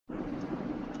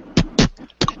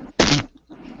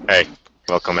Hey,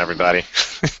 welcome everybody.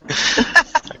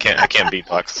 I can't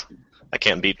beatbox. I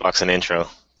can't beatbox an intro,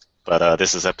 but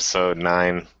this is episode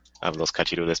 9 of Los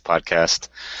Cachirules podcast.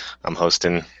 I'm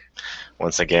hosting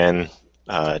once again.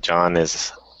 John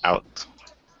is out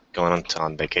going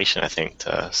on vacation, I think,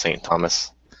 to St.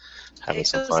 Thomas, having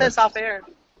some fun. Says off air.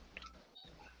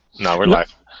 No, we're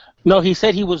live. No, he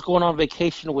said he was going on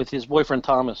vacation with his boyfriend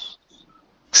Thomas.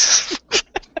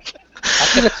 I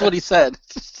think that's what he said.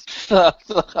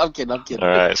 I'm kidding. All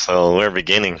right, so we're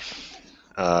beginning.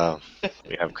 We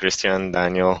have Christian,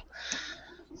 Daniel,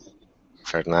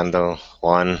 Fernando,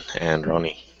 Juan, and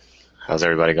Ronnie. How's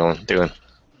everybody doing?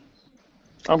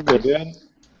 I'm good. Yeah. Good,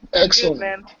 Excellent.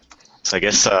 man. So I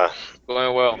guess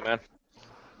Going well, man.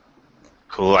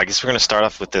 cool. I guess we're gonna start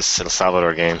off with this El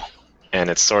Salvador game, and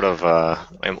it's sort of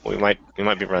we might be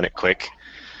running it quick.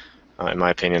 In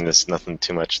my opinion, there's nothing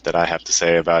too much that I have to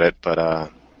say about it,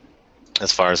 but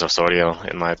as far as Osorio,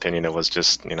 in my opinion, it was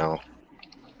just no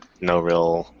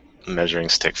real measuring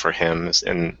stick for him,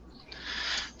 and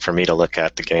for me to look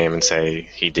at the game and say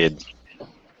he did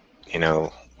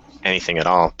anything at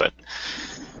all. But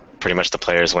pretty much the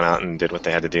players went out and did what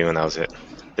they had to do, and that was it.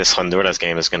 This Honduras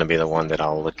game is going to be the one that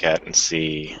I'll look at and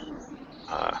see,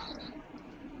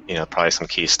 probably some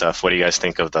key stuff. What do you guys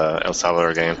think of the El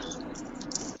Salvador game?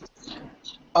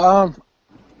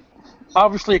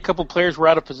 Obviously, a couple players were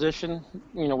out of position.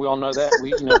 We all know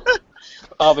that.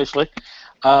 Obviously.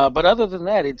 But other than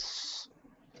that,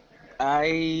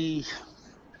 I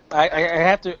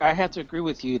have to agree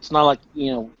with you. It's not like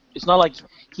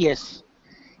he has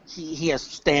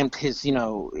stamped his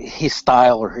his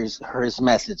style or his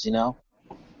methods.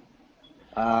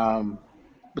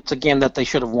 But again, that they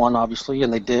should have won, obviously,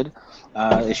 and they did.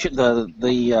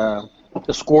 The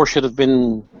score should have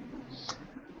been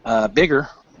bigger.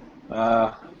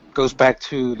 Goes back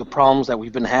to the problems that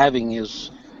we've been having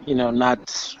is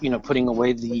not putting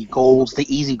away the goals, the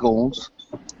easy goals.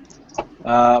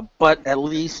 But at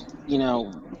least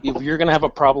if you're gonna have a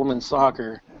problem in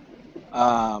soccer,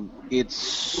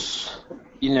 it's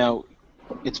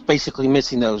basically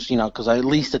missing those, because at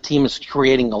least the team is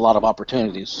creating a lot of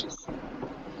opportunities.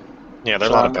 Yeah, there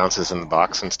are a lot of bounces in the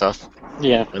box and stuff.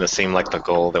 Yeah. And it seemed like the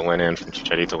goal that went in from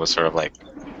Chicharito was sort of like,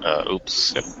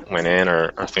 oops, it went in,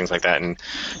 or things like that. And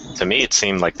to me, it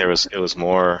seemed like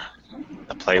the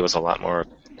play was a lot more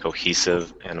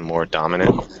cohesive and more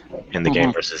dominant in the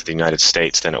game versus the United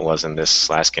States than it was in this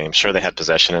last game. Sure, they had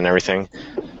possession and everything,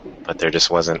 but there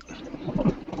just wasn't.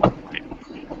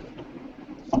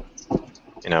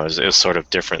 It was sort of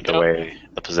different the way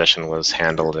the possession was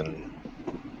handled, and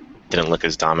didn't look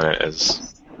as dominant as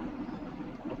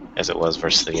it was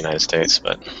versus the United States.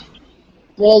 But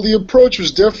Well, the approach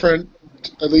was different,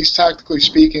 at least tactically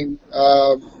speaking.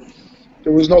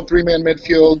 There was no three-man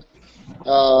midfield.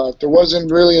 There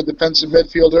wasn't really a defensive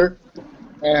midfielder.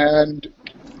 And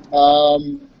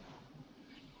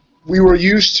we were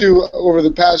used to, over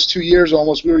the past 2 years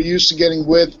almost, we were used to getting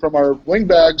width from our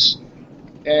wingbacks.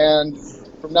 And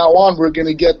from now on, we're going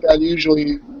to get that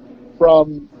usually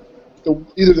from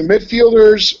either the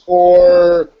midfielders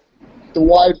or the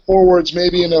wide forwards,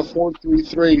 maybe in a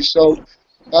 4-3-3. So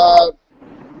I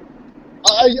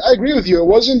agree with you. It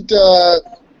wasn't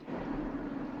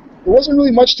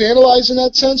really much to analyze in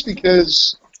that sense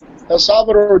because El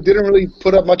Salvador didn't really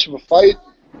put up much of a fight.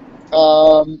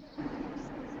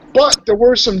 But there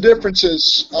were some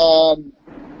differences that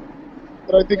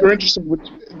I think are interesting.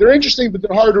 They're interesting, but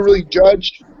they're hard to really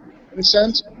judge in a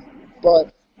sense.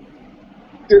 But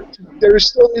there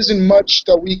still isn't much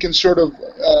that we can sort of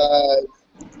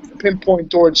pinpoint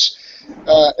towards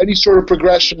any sort of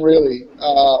progression, really,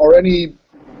 or any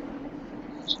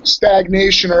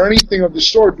stagnation or anything of the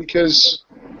sort, because,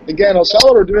 again, El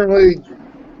Salvador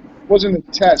wasn't a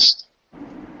test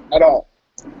at all.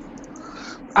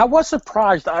 I was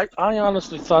surprised. I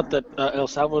honestly thought that El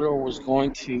Salvador was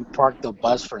going to park the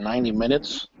bus for 90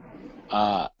 minutes.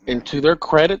 And to their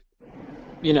credit,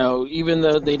 even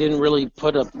though they didn't really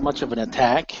put up much of an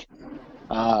attack,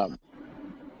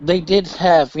 they did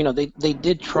have, they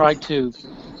did try to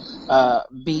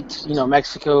beat,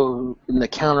 Mexico in the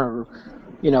counter,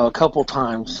 a couple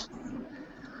times.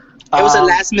 It was a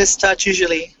last missed touch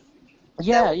usually.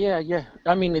 Yeah.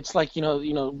 I mean, it's like,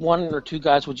 one or two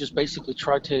guys would just basically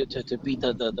try to beat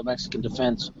the Mexican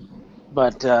defense.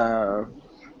 But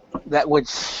that would,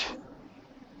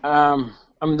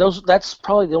 that's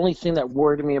probably the only thing that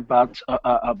worried me about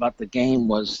the game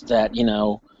was that,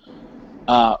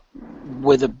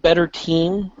 with a better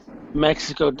team,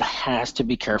 Mexico has to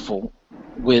be careful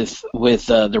with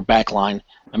their back line.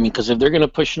 I mean, because if they're going to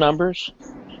push numbers,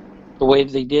 the way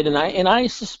they did, and I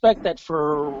suspect that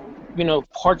for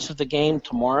parts of the game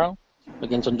tomorrow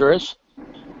against Honduras,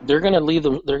 they're going to leave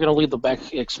the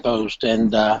back exposed,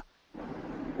 and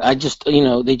I just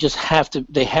they just have to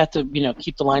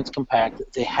keep the lines compact.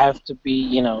 They have to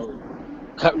be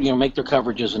make their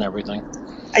coverages and everything.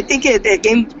 I think the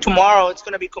game tomorrow it's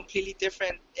going to be completely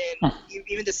different, and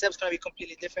even the setup's going to be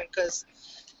completely different because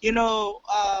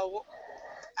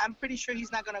I'm pretty sure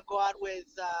he's not going to go out with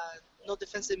no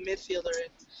defensive midfielder,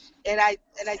 and I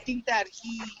think that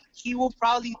he will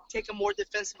probably take a more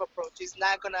defensive approach. He's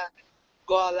not going to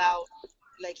go all out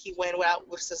like he went out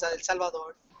with El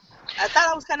Salvador. I thought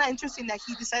it was kind of interesting that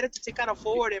he decided to take out a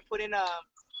forward and put in El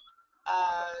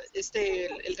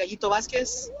Gallito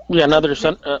Vázquez. Yeah, another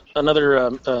center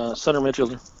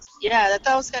midfielder. Yeah, I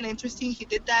thought it was kind of interesting. He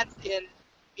did that, and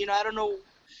I don't know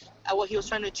what he was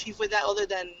trying to achieve with that, other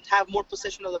than have more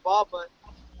possession of the ball. But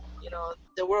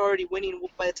they were already winning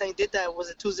by the time he did that. Was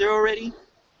it 2-0 already?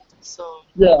 So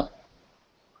yeah.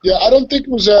 I don't think it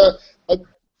was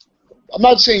I'm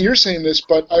not saying you're saying this,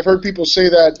 but I've heard people say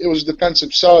that it was a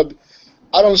defensive sub.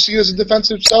 I don't see it as a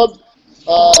defensive sub.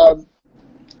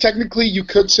 Technically, you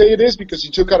could say it is because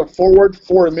you took out a forward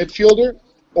for a midfielder,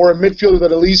 or a midfielder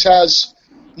that at least has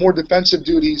more defensive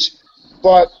duties.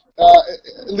 But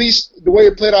at least the way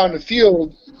it played out on the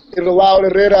field, it allowed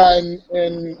Herrera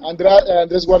and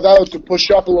Andres Guardado to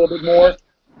push up a little bit more.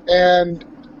 And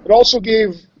it also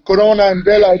gave Corona and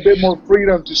Vela a bit more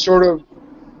freedom to sort of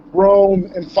roam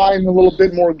and find a little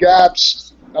bit more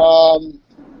gaps.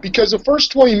 Because the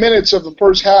first 20 minutes of the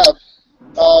first half,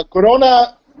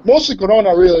 Corona, mostly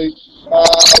Corona really,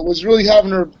 was really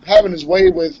having his way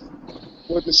with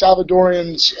the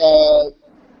Salvadorians.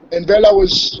 And Vela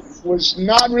was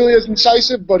not really as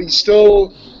incisive, but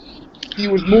he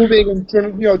was moving and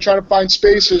trying to find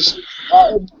spaces.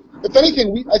 If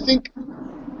anything, I think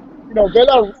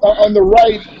Vela on the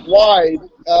right wide.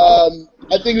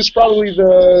 I think it's probably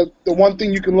the one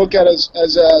thing you can look at as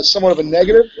somewhat of a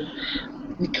negative,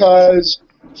 because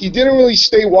he didn't really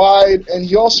stay wide, and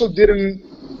he also didn't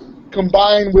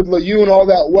combine with Layun all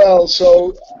that well.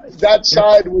 So that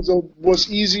side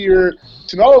was easier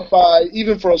to nullify,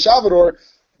 even for El Salvador,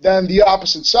 than the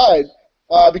opposite side,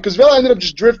 because Vela ended up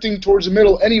just drifting towards the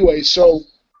middle anyway. So,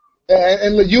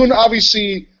 and Layun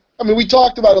obviously, I mean, we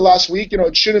talked about it last week.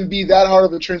 It shouldn't be that hard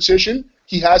of a transition.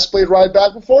 He has played right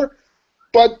back before.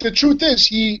 But the truth is,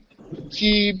 he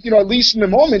at least in the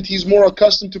moment, he's more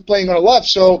accustomed to playing on the left.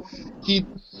 So he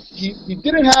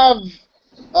didn't have,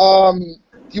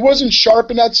 he wasn't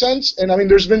sharp in that sense. And I mean,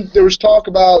 there was talk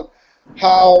about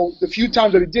how the few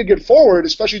times that he did get forward,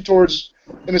 especially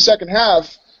in the second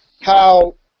half,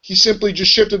 how he simply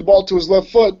just shifted the ball to his left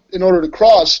foot in order to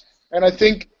cross. And I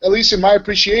think, at least in my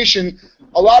appreciation,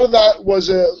 a lot of that was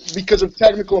because of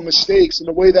technical mistakes in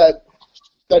the way that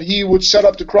he would set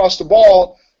up to cross the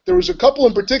ball. There was a couple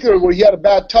in particular where he had a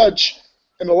bad touch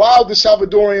and allowed the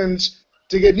Salvadorians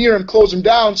to get near him, close him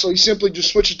down, so he simply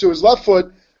just switched it to his left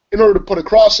foot in order to put a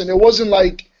cross in. It wasn't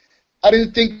like, I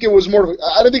didn't think it was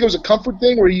a comfort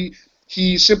thing where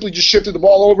he simply just shifted the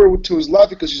ball over to his left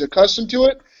because he's accustomed to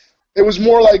it. It was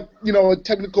more like, a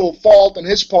technical fault on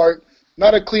his part,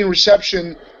 not a clean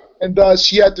reception, and thus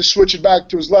he had to switch it back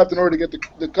to his left in order to get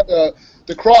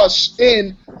the cross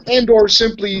in, and/or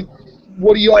simply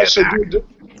what he also did.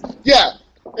 Yeah,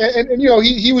 and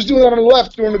he was doing that on the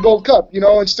left during the Gold Cup.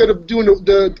 Instead of doing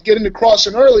getting the cross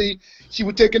in early, he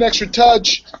would take an extra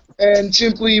touch and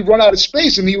simply run out of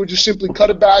space, and he would just simply cut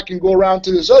it back and go around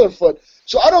to his other foot.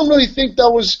 So I don't really think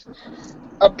that was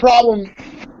a problem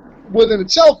within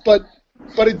itself, but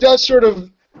it does sort of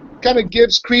kind of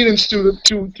gives credence to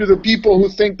the people who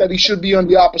think that he should be on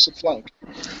the opposite flank.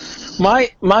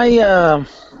 My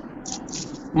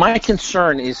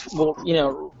concern is,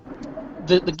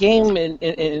 the game in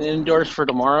Honduras for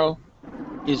tomorrow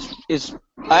is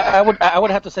I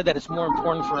would have to say that it's more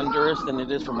important for Honduras than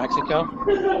it is for Mexico,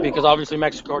 because obviously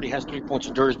Mexico already has 3 points.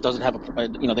 Honduras doesn't have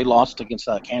they lost against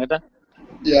Canada.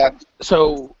 Yeah.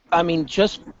 So I mean,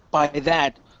 just by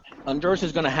that, Honduras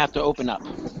is going to have to open up.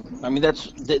 I mean, they're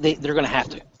going to have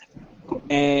to.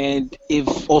 And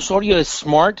if Osorio is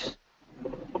smart,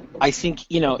 I think,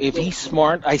 if he's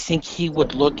smart, I think he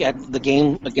would look at the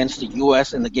game against the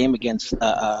U.S. and the game against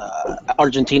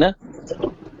Argentina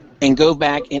and go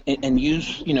back and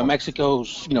use,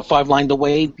 Mexico's, 5-line, the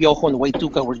way Piojo and the way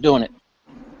Tuca were doing it.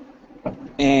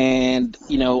 And,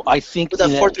 I think... With that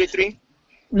 4-3-3?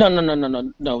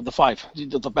 No, the 5,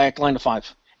 the back line of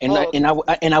 5.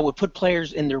 And I would put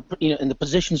players in their in the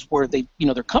positions where they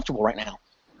they're comfortable right now.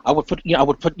 I would put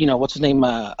what's his name,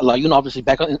 Layun, obviously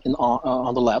back on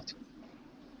the left.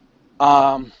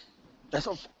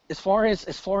 as far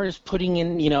as putting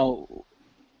in,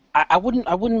 I wouldn't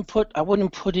put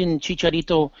in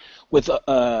Chicharito with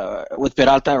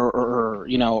Peralta or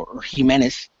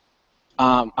Jimenez.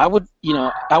 I would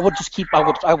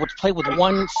play with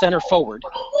one center forward,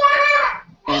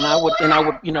 and I would.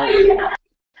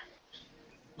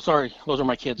 Sorry, those are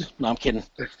my kids. No, I'm kidding.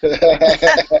 I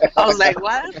was like,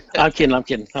 what? I'm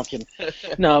kidding.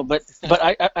 No, but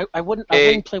I wouldn't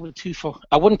play with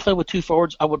I wouldn't play with two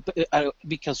forwards.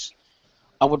 Because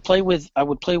I would play with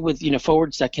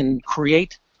forwards that can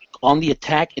create on the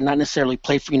attack and not necessarily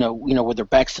play for with their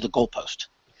backs to the goalpost.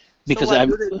 Because so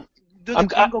what, do the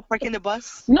Congo park in the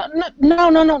bus? No,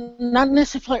 not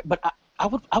necessarily. But I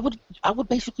would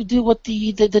basically do what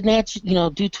the Nats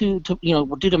do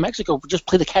to Mexico. Just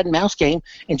play the cat and mouse game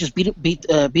and just beat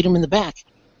them in the back.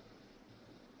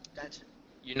 Gotcha.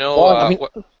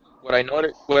 What I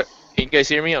noticed. What can you guys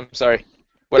hear me? I'm sorry.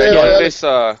 What I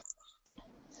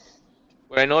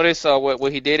noticed.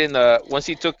 What he did once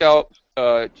he took out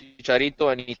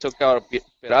Chicharito and he took out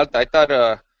Peralta, I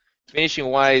thought finishing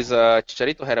wise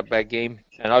Chicharito had a bad game,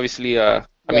 and obviously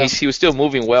he was still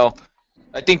moving well.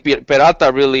 I think Peralta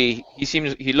really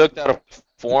he looked out of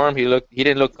form. He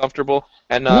didn't look comfortable.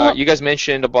 And you guys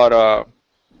mentioned about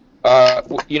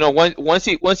once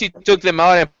he took them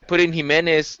out and put in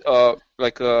Jimenez,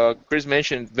 like Chris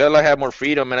mentioned, Vela had more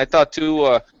freedom. And I thought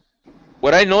too,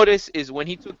 what I noticed is when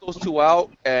he took those two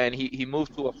out and he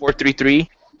moved to a 4-3-3,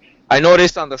 I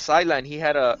noticed on the sideline he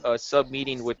had a sub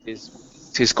meeting with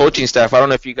his coaching staff. I don't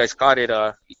know if you guys caught it.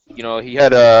 He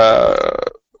had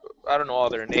I don't know all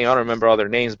their names. I don't remember all their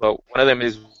names, but one of them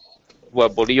is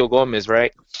Bolillo Gomez,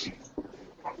 right?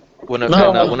 One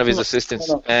of his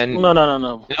assistants. And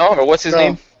No. Or what's his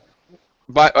name?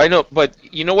 I know, but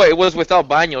you know what? It was without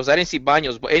Baños. I didn't see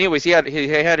Baños, but anyways, he had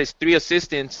his three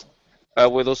assistants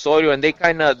with Osorio, and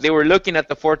they were looking at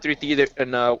the 4-3-3.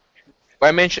 And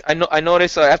I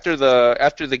noticed after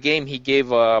the game he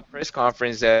gave a press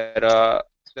conference that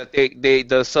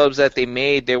the subs that they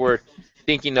made, they were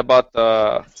thinking about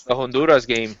the Honduras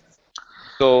game.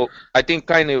 So I think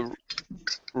kind of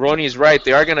Ronnie is right.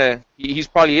 He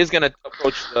probably is gonna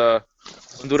approach the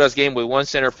Honduras game with one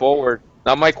center forward.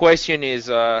 Now my question is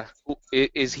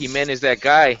Jimenez that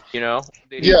guy?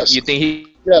 Yes. You think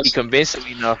he convinced him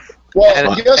enough?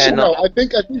 Well, yes and no. I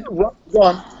think. Go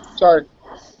on. Sorry.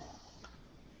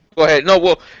 Go ahead. No,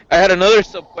 well, I had another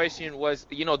sub question. Was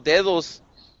Dedos?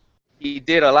 He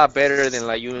did a lot better than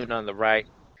Layun on the right.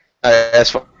 As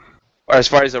far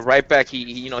as the right back,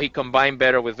 he combined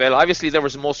better with Vela. Obviously, there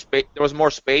was more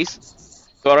space.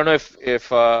 So I don't know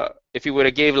if he would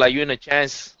have gave Layun a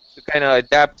chance to kind of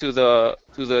adapt to the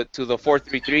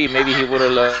 4-3-3, maybe he would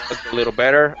have looked a little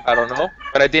better. I don't know,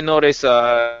 but I did notice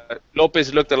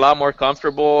Lopez looked a lot more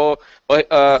comfortable.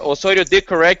 But Osorio did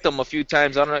correct him a few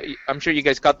times. I'm sure you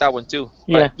guys caught that one too.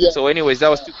 Yeah. So, anyways, that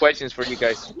was two questions for you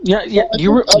guys. Yeah.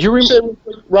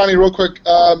 Ronnie, real quick.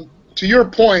 To your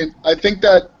point, I think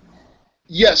that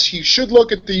yes, he should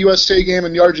look at the USA game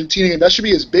and the Argentina game. That should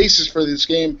be his basis for this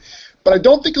game. But I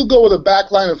don't think he'll go with a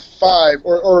back line of five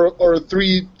or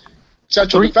three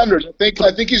central defenders. I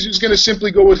think he's just going to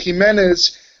simply go with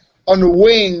Jimenez on the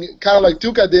wing, kind of like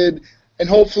Tuca did, and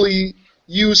hopefully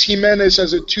use Jimenez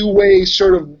as a two-way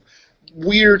sort of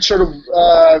weird sort of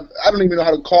I don't even know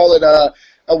how to call it a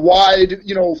wide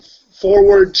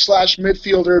forward /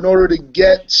 midfielder in order to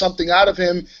get something out of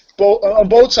him on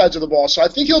both sides of the ball. So I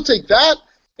think he'll take that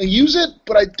and use it,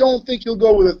 but I don't think he'll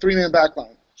go with a three-man back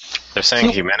line. They're saying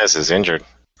Jimenez is injured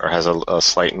or has a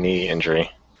slight knee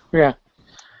injury. Yeah.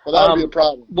 Well, that would be a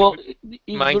problem. Well,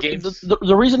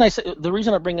 the reason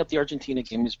I bring up the Argentina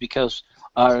game is because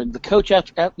the coach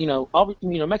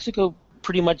Mexico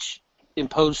pretty much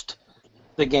imposed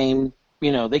the game.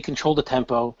 They controlled the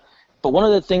tempo. But one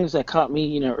of the things that caught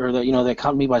me, that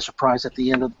caught me by surprise at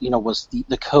the end of, was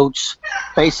the coach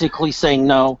basically saying,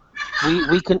 no,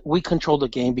 we control the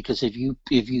game because if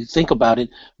you think about it,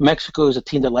 Mexico is a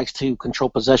team that likes to control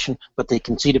possession, but they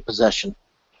conceded possession.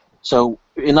 So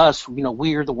in us,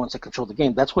 we're the ones that control the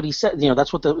game. That's what he said.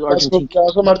 That's what the Argentine.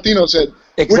 That's what Martino said.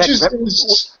 Exactly.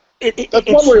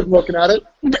 That's one way of looking at it.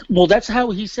 Well, that's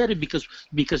how he said it because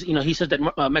he said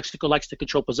that Mexico likes to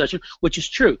control possession, which is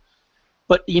true.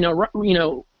 But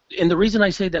and the reason I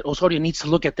say that Osorio needs to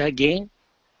look at that game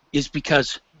is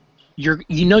because you're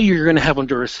going to have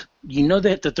Honduras. You know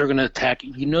that they're going to attack.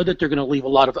 You know that they're going to leave a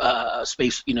lot of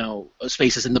spaces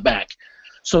in the back.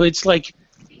 So it's like,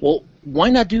 well, why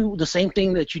not do the same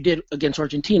thing that you did against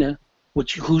Argentina,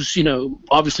 who's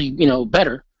obviously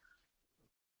better,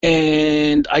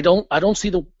 And I don't see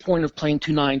the point of playing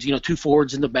 2 nines, two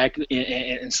forwards in the back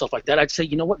and stuff like that. I'd say,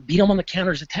 you know what, beat them on the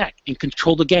counters attack and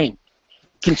control the game.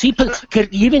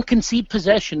 Even concede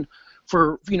possession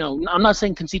for, I'm not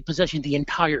saying concede possession the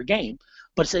entire game,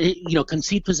 but say,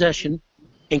 concede possession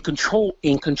and control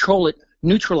it,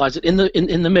 neutralize it in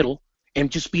the middle,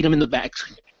 and just beat them in the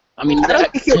backs. I mean, you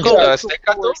want to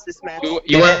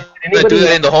do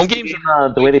that in the home games?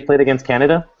 The way they played against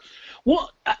Canada.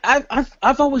 Well,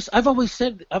 I've always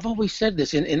said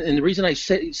this, and the reason I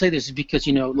say this is because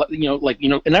and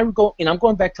I'm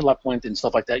going back to Lapuente and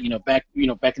stuff like that. Back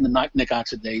in the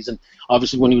Necaxa days, and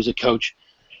obviously when he was a coach,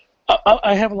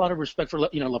 I have a lot of respect for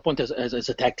Lapuente as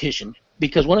a tactician,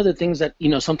 because one of the things that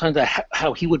sometimes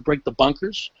how he would break the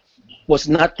bunkers was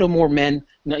not throw more men,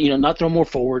 not throw more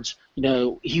forwards.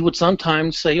 He would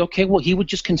sometimes say, okay, well, he would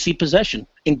just concede possession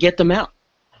and get them out.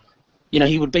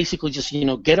 He would basically just,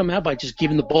 get them out by just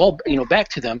giving the ball, back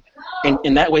to them,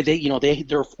 and that way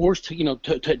they're forced to,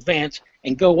 to advance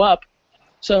and go up.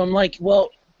 So I'm like, well,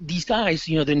 these guys,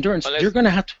 the endurance, they're gonna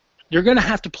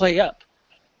have to play up.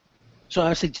 So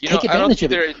I say, take advantage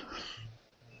of it.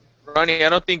 Ronnie, I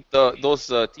don't think those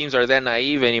teams are that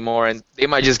naive anymore, and they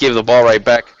might just give the ball right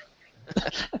back.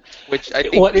 Which I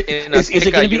think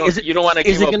you don't want to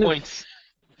give up points.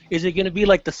 Is it going to be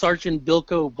like the Sergeant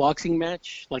Bilko boxing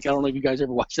match? Like, I don't know if you guys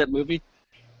ever watched that movie,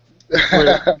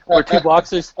 where two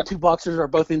boxers are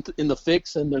both in the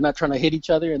fix, and they're not trying to hit each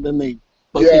other, and then they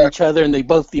both hit each other, and they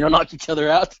both knock each other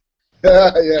out.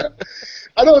 Yeah.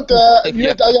 I don't. I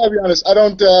gotta be honest. I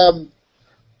don't.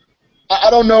 I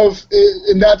don't know if,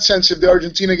 in that sense, if the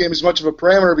Argentina game is much of a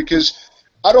parameter, because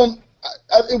I don't.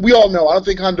 We all know. I don't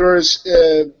think Honduras,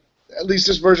 at least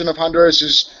this version of Honduras,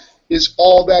 is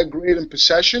all that great in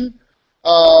possession.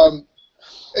 And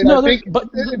I think, in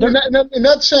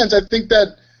that sense, I think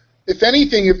that if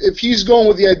anything, if he's going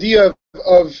with the idea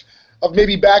of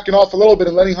maybe backing off a little bit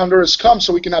and letting Honduras come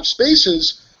so we can have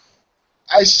spaces,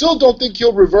 I still don't think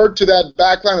he'll revert to that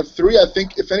back line of 3. I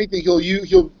think, if anything,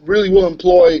 he'll really will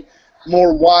employ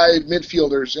more wide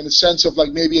midfielders in the sense of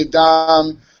like maybe a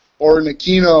Dam or an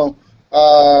Aquino.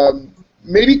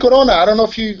 Maybe Corona. I don't know.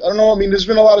 I mean, there's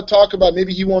been a lot of talk about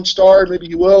maybe he won't start, maybe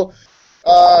he will.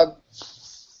 I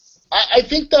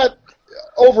think that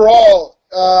overall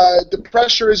the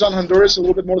pressure is on Honduras a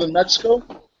little bit more than Mexico,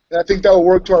 and I think that will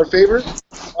work to our favor.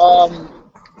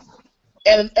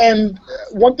 And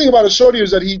one thing about Osorio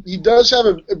is that he does have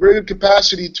a very good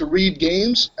capacity to read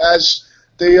games as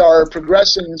they are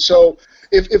progressing. And so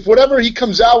if whatever he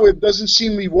comes out with doesn't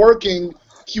seem to be working,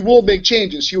 he will make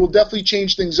changes. He will definitely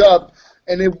change things up.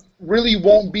 And it really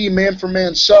won't be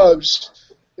man-for-man subs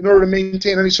in order to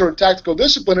maintain any sort of tactical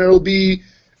discipline. It'll be,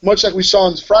 much like we saw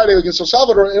on Friday against El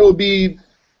Salvador, it'll be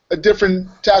a different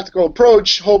tactical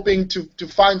approach, hoping to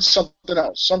find something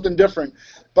else, something different.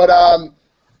 But I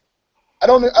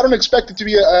don't expect it to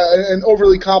be an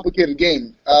overly complicated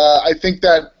game. I think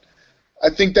that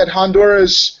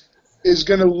Honduras is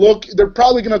going to look. They're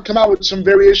probably going to come out with some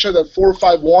variation of that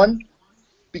 4-5-1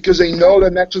 because they know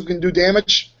that Mexico can do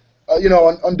damage.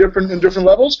 On different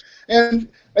levels, and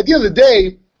at the end of the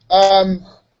day,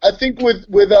 I think with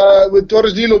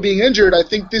Torres Nilo being injured, I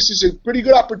think this is a pretty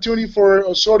good opportunity for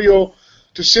Osorio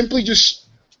to simply just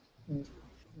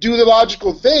do the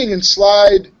logical thing and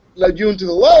slide Layún to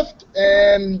the left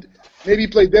and maybe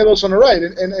play Dedos on the right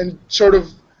and sort of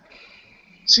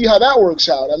see how that works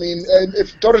out. I mean,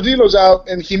 if Torres Nilo's out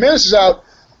and Jimenez is out,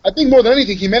 I think more than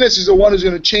anything, Jimenez is the one who's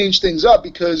going to change things up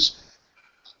because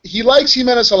he likes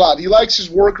Jimenez a lot. He likes his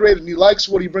work rate, and he likes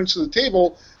what he brings to the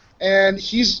table. And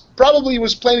he's probably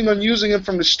was planning on using him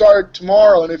from the start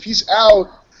tomorrow. And if he's out,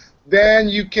 then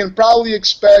you can probably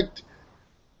expect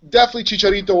definitely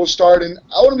Chicharito will start. And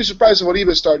I wouldn't be surprised if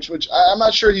Oribe starts, which I'm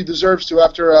not sure he deserves to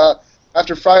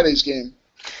after Friday's game.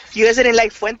 You guys didn't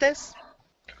like Fuentes?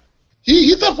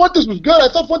 He thought Fuentes was good. I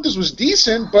thought Fuentes was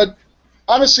decent, but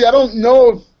honestly, I don't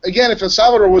know if El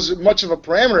Salvador was much of a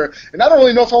parameter, and I don't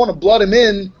really know if I want to blood him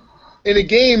in a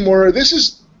game where this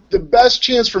is the best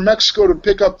chance for Mexico to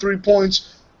pick up 3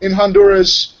 points in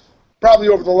Honduras probably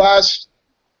over the last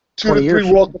 2 to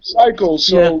 3 World Cup cycles.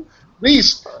 So at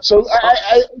least,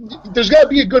 there's got to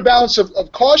be a good balance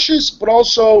of cautious but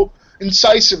also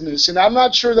incisiveness, and I'm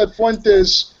not sure that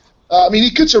Fuentes.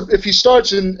 He could if he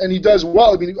starts and he does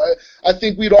well. I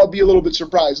think we'd all be a little bit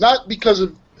surprised, not because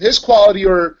of his quality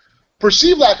or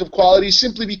perceived lack of quality,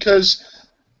 simply because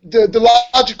the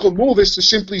logical move is to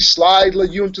simply slide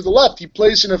Layún to the left. He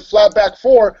plays in a flat back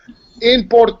 4 in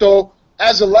Porto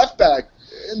as a left back.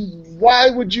 And why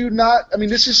would you not?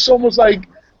 This is almost like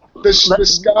the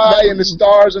sky and the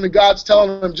stars and the gods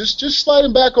telling him just slide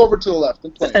him back over to the left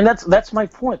and play. And that's my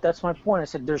point. That's my point. I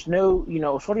said there's no,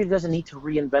 Osorio doesn't need to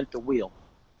reinvent the wheel.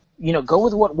 Go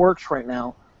with what works right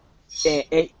now.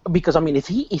 Because I mean, if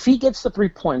he gets the 3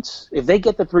 points, if they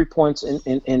get the 3 points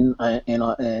in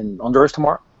Honduras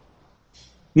tomorrow,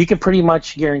 you can pretty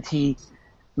much guarantee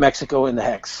Mexico in the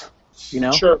hex.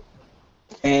 Sure.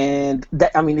 And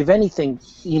that, I mean, if anything,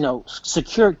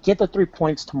 get the 3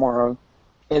 points tomorrow,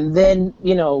 and then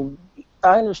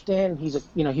I understand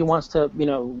he wants to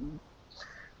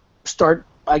start,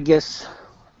 I guess,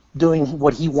 doing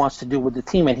what he wants to do with the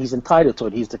team, and he's entitled to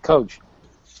it. He's the coach,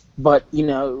 but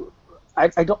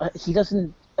I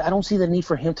don't see the need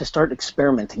for him to start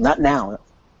experimenting. Not now.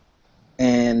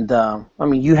 And I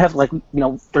mean, you have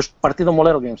there's Partido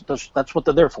Molero games. That's what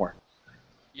they're there for.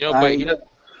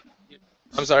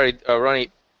 I'm sorry, Ronnie.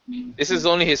 This is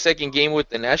only his second game with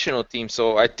the national team,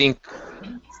 so I think.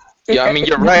 Yeah, I mean,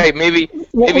 you're right. Maybe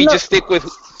just stick with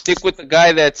the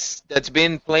guy that's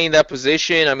been playing that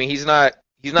position. I mean, he's not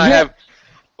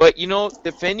but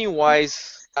defending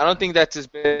wise, I don't think that's his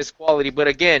best quality. But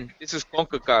again, this is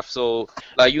CONCACAF, so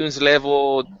Layun's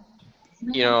level,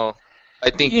 I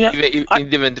think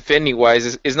even defending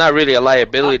wise is not really a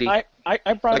liability.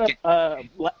 I brought up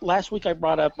last week. I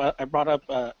brought up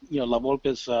La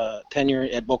Volpe's tenure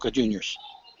at Boca Juniors.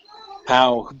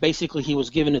 How basically he was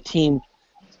given a team.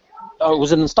 It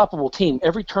was an unstoppable team.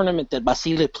 Every tournament that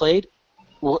Basile played,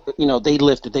 they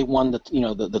lifted. They won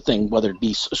the thing, whether it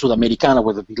be Sudamericana,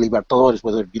 whether it be Libertadores,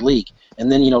 whether it be league.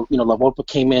 And then La Volpe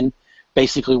came in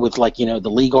basically with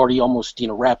the league already almost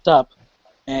wrapped up,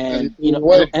 and he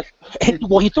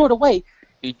threw it away.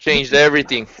 He changed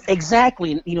everything.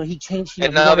 Exactly. He changed.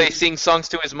 And now they sing songs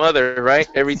to his mother, right?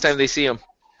 Every time they see him.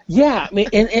 Yeah, I mean,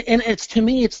 and it's to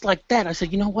me, it's like that. I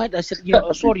said, you know what? I said,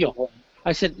 Osorio.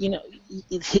 I said, he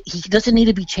doesn't need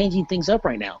to be changing things up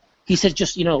right now. He said,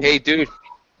 just Hey, dude.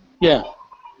 Yeah.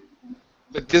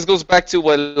 But this goes back to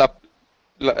what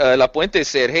La Puente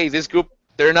said. Hey, this group,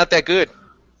 they're not that good.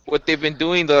 What they've been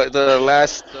doing the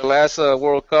last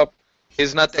World Cup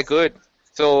is not that good.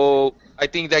 So I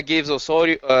think that gives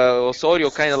Osorio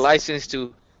kind of license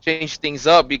to change things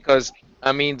up because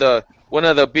I mean one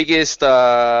of the biggest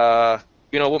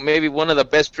maybe one of the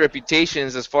best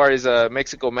reputations as far as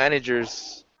Mexico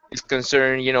managers is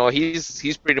concerned.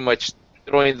 He's pretty much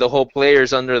throwing the whole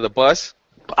players under the bus.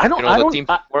 Honestly,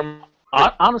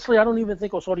 I don't even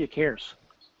think Osorio cares.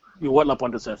 What La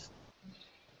Puente says.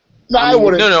 No, I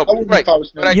wouldn't. No, right.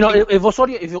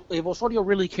 If Osorio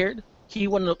really cared, he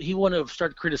wouldn't have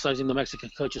started criticizing the Mexican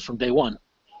coaches from day one.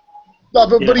 No,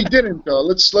 but he didn't though.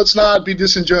 Let's not be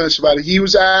disingenuous about it. He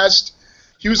was asked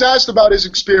about his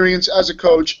experience as a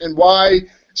coach and why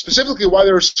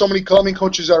there are so many Colombian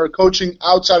coaches that are coaching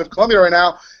outside of Colombia right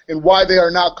now and why they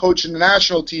are not coaching the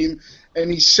national team.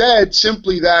 And he said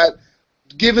simply that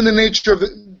given the nature of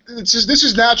this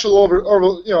is natural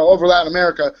over Latin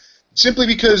America, simply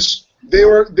because they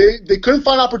couldn't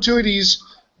find opportunities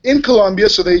in Colombia,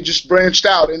 so they just branched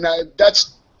out, and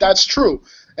that's true.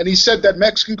 And he said that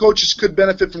Mexican coaches could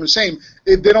benefit from the same.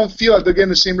 If they don't feel like they're getting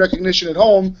the same recognition at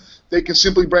home, they can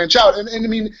simply branch out. And I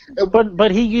mean,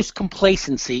 but he used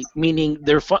complacency, meaning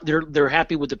they're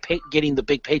happy with getting the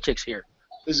big paychecks here.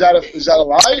 Is that a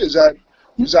lie? Is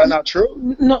that not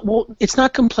true? No, well, it's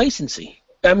not complacency.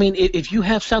 I mean, if you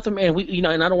have South America,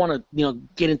 and I don't want to,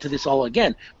 get into this all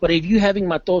again, but if you're having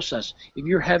Matosas, if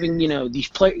you're having,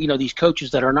 these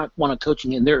coaches that are not want to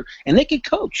coaching and they could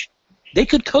coach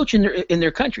in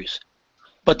their countries,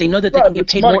 but they know that they can get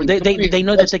paid more. They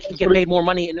know that they can get paid more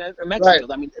money in Mexico. Right.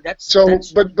 I mean, that's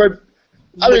but I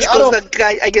mean, which goes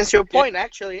against your point.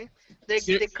 Actually, they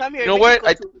come here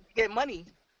to get money.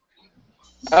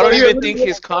 I don't even think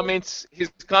his comments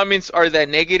are that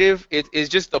negative. It is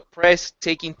just the press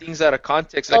taking things out of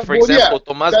context. Like for example,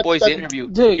 Tomas Boy's interview.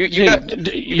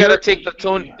 You gotta take the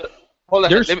tone. Hold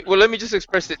on. Let me just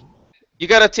express it. You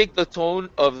gotta take the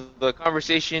tone of the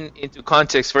conversation into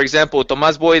context. For example,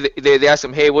 Tomas Boy, they asked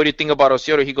him, "Hey, what do you think about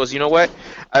Osorio?" He goes, "You know what?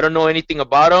 I don't know anything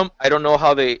about him. I don't know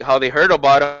how they heard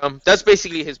about him." That's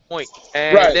basically his point.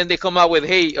 And then they come out with,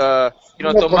 "Hey,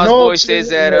 Tomas Boy says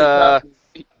that."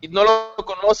 No lo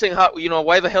conocen,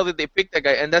 why the hell did they pick that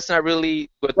guy? And that's not really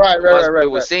what Tomas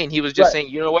was saying. He was just saying,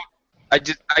 you know what, I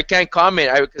can't comment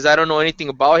because I don't know anything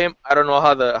about him. I don't know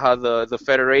how the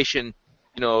federation,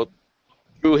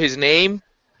 drew his name,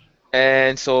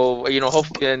 and so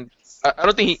hopefully, and I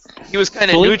don't think he was kind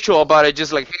of neutral about it,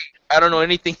 just like, hey, I don't know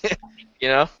anything,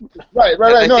 Right.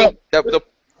 I think the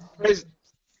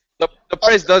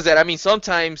press does that. I mean,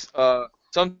 sometimes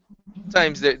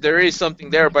there is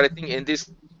something there, but I think in this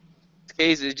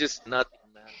case, it's just nothing,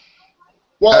 man.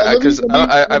 Well, Because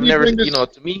I've never, bring this,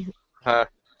 to me, I'm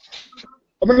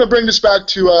going to bring this back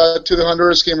to the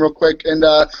Honduras game real quick, and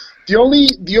the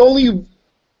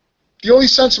only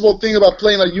sensible thing about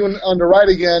playing Layun on the right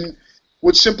again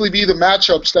would simply be the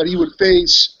matchups that he would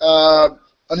face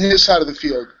on his side of the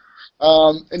field,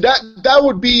 and that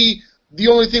would be the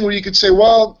only thing where you could say,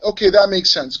 well, okay, that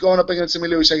makes sense. Going up against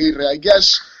Emilio Izaguirre, I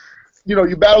guess,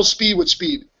 you battle speed with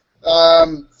speed.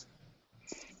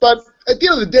 But at the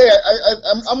end of the day,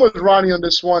 I'm with Ronnie on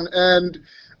this one, and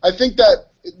I think that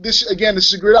this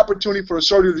is a great opportunity for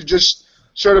Osorio to just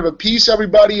sort of appease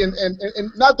everybody, and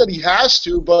not that he has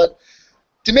to, but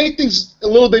to make things a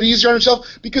little bit easier on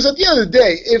himself. Because at the end of the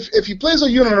day, if he plays a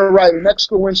unit on the right and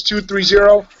Mexico wins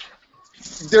 2-3-0,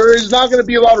 there is not going to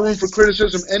be a lot of room for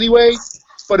criticism anyway.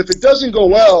 But if it doesn't go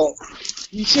well,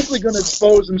 he's simply going to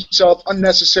expose himself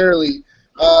unnecessarily.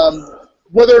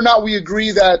 Whether or not we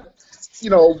agree that,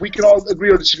 we can all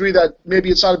agree or disagree that maybe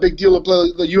it's not a big deal to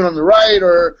play the unit on the right,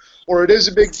 or it is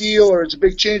a big deal, or it's a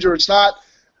big change, or it's not.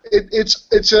 It's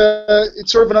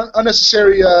sort of an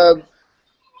unnecessary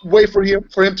way for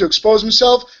him to expose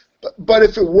himself. But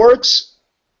if it works,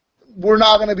 we're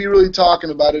not going to be really talking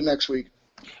about it next week.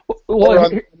 Well,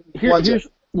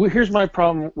 here's my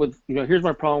problem with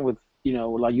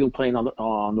Layun playing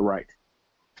on the right.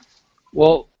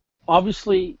 Well,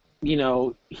 obviously,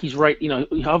 he's right.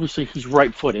 Obviously he's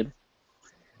right-footed.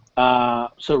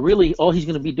 So really, all he's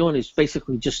going to be doing is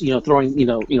basically just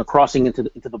throwing crossing into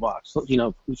the box.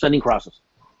 Sending crosses.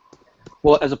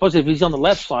 Well, as opposed to if he's on the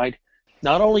left side,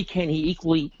 not only can he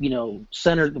equally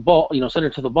center the ball center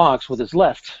to the box with his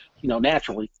left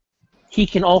naturally, he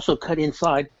can also cut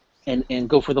inside and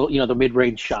go for the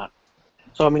mid-range shot.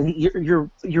 So I mean,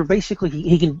 you're basically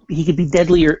he can be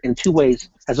deadlier in two ways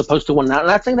as opposed to one. Now, I'm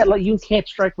not saying that Layun can't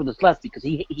strike with his left because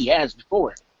he has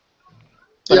before.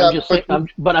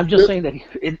 But I'm just saying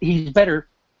that he's better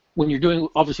when you're doing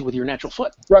obviously with your natural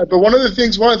foot. Right, but one of the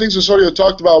things Osorio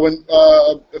talked about when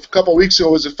a couple of weeks ago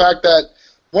was the fact that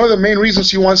one of the main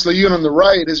reasons he wants Layun on the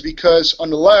right is because on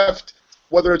the left,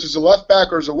 whether it's as a left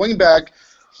back or as a wing back,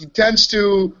 he tends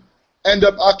to end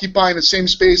up occupying the same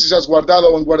spaces as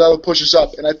Guardado when Guardado pushes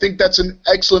up. And I think that's an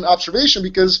excellent observation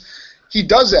because he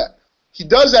does that. He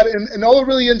does that, and all it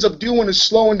really ends up doing is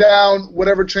slowing down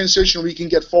whatever transition we can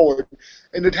get forward.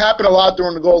 And it happened a lot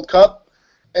during the Gold Cup.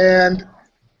 And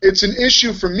it's an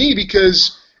issue for me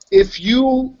because if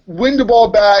you win the ball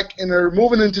back and are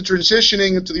moving into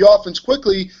transitioning into the offense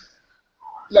quickly,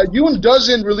 Layun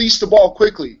doesn't release the ball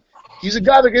quickly. He's a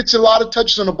guy that gets a lot of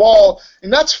touches on the ball,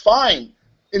 and that's fine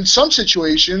in some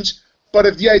situations, but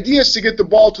if the idea is to get the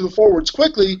ball to the forwards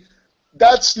quickly,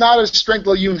 that's not a strength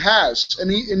Layun has.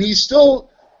 And he still,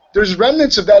 there's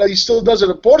remnants of that he still does it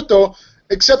at Porto,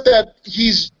 except that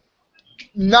he's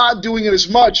not doing it as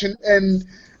much, and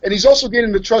he's also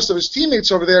gaining the trust of his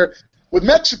teammates over there. With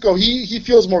Mexico, he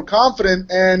feels more confident,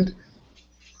 and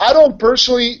I don't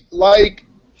personally like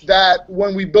that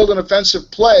when we build an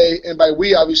offensive play, and by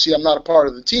we, obviously, I'm not a part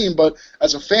of the team, but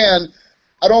as a fan,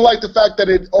 I don't like the fact that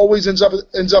it always ends up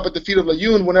at the feet of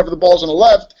Layun whenever the ball's on the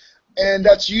left, and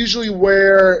that's usually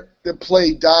where the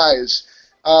play dies.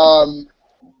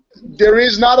 There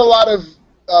is not a lot of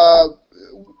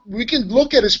we can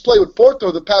look at his play with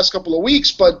Porto the past couple of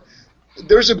weeks, but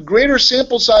there's a greater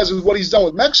sample size of what he's done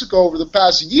with Mexico over the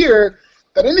past year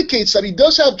that indicates that he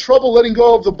does have trouble letting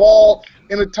go of the ball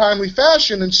in a timely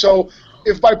fashion. And so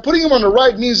if by putting him on the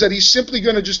right means that he's simply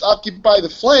going to just occupy the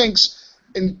flanks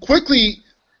and quickly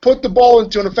put the ball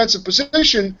into an offensive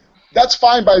position, that's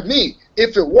fine by me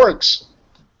if it works.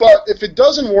 But if it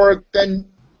doesn't work, then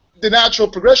the natural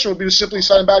progression would be to simply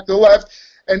slide him back to the left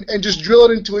and just drill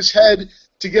it into his head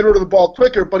to get rid of the ball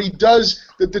quicker. But he does,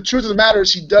 the truth of the matter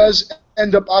is he does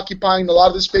end up occupying a lot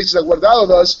of the spaces that Guardado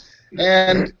does,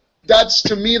 and that's,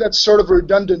 to me, that's sort of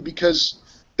redundant because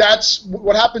that's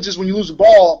what happens is when you lose the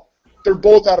ball, they're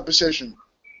both out of position.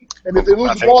 And if they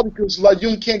lose the ball because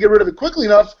Layun can't get rid of it quickly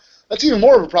enough, that's even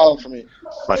more of a problem for me.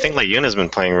 Well, I think Layun has been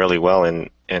playing really well in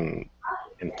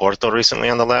Porto recently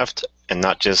on the left, and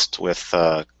not just with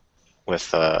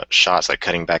shots like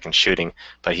cutting back and shooting,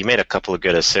 but he made a couple of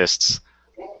good assists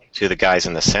to the guys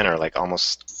in the center, like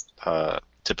almost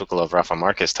typical of Rafa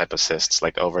Marquez type assists,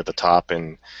 like over the top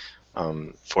and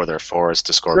for their forwards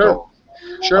to score goals.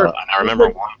 Sure. And I remember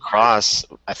one cross,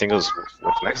 I think it was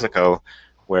with Mexico,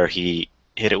 where he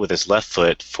hit it with his left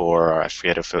foot for, I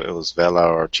forget if it was Vela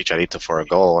or Chicharito for a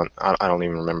goal, and I don't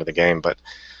even remember the game, but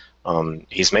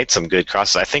he's made some good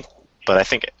crosses. I think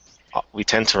we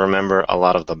tend to remember a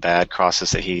lot of the bad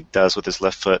crosses that he does with his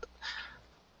left foot,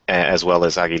 as well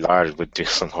as Aguilar would do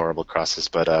some horrible crosses.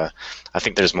 But I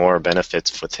think there's more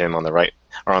benefits with him on the right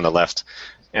or on the left,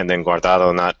 and then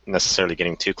Guardado not necessarily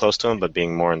getting too close to him, but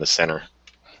being more in the center.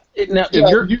 Now,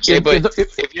 Yeah,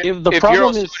 if the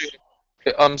problem is,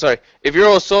 I'm sorry. If you're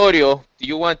Osorio, do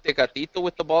you want Tecatito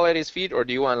with the ball at his feet, or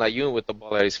do you want Layun with the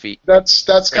ball at his feet?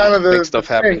 that's kind of Make stuff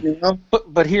the thing, happen. you know.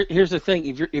 but here's the thing: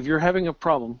 if you're having a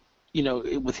problem,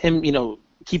 with him,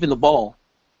 keeping the ball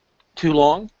too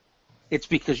long, it's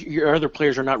because your other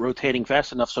players are not rotating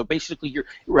fast enough. So basically, you're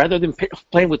rather than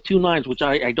playing with 2 9s, which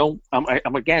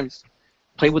I'm against,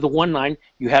 play with a 1 9.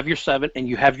 You have your 7, and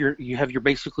you have your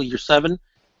basically your 7,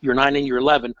 your 9, and your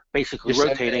 11, basically Your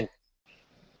rotating.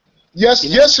 Yes,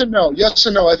 yes and no. Yes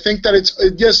and no. I think that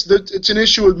it's an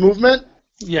issue with movement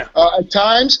Yeah. at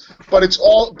times, but it's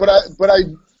all.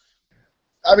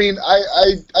 I mean,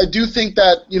 I do think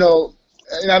that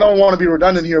and I don't want to be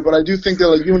redundant here, but I do think that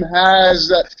Layun has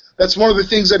that. That's one of the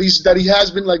things that he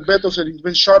has been, like Beto said, he's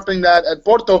been sharpening that at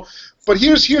Porto. But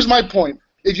here's my point.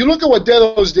 If you look at what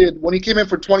Delos did when he came in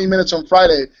for 20 minutes on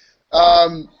Friday,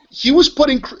 he was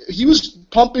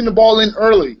pumping the ball in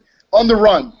early on the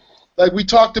run, like we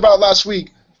talked about last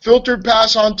week. Filtered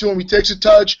pass onto him, he takes a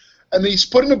touch, and then he's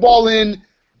putting the ball in,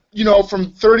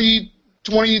 from 30,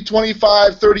 20,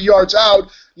 25, 30 yards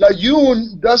out.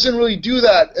 Layun doesn't really do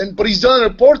that, but he's done it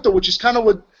at Porto, which is kind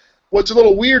of what's a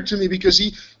little weird to me, because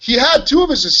he had 2 of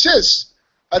his assists,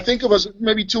 I think it was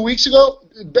maybe 2 weeks ago,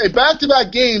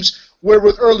 back-to-back games were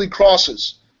with early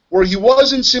crosses, where he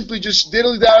wasn't simply just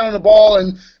diddly-daddling on the ball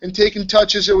and taking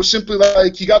touches. It was simply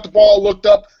like he got the ball, looked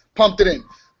up, pumped it in.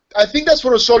 I think that's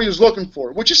what Osorio is looking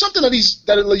for, which is something that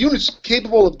Layun is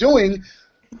capable of doing.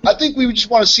 I think we just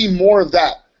want to see more of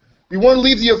that. We want to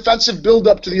leave the offensive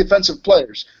build-up to the offensive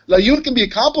players. Layun can be a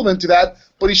complement to that,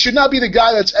 but he should not be the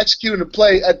guy that's executing a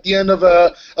play at the end of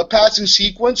a passing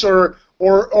sequence or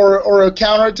a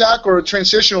counterattack or a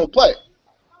transitional play.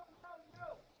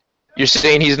 You're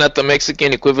saying he's not the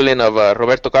Mexican equivalent of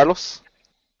Roberto Carlos?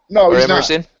 No, Or he's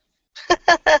Emerson?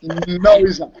 not. No,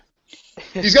 he's not.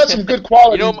 He's got some good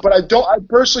qualities, but I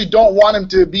personally don't want him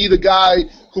to be the guy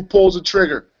who pulls the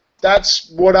trigger. That's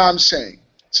what I'm saying,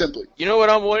 simply. You know what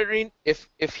I'm wondering?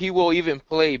 If he will even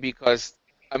play, because,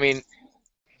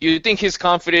 you think his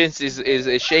confidence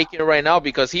is shaking right now,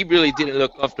 because he really didn't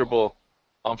look comfortable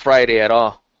on Friday at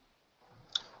all.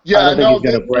 Yeah, I don't think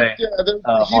he's gonna play.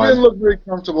 He didn't look very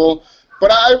comfortable.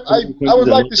 But I would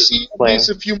like to see at least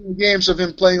a few more games of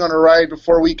him playing on the right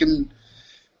before we can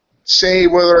say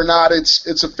whether or not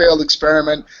it's a failed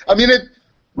experiment.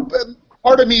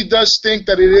 Part of me does think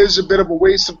that it is a bit of a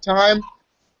waste of time,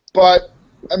 but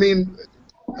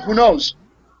who knows?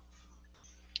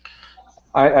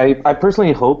 I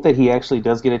personally hope that he actually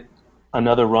does get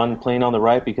another run playing on the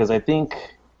right, because I think,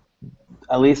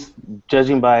 at least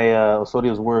judging by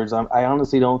Osorio's words, I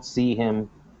honestly don't see him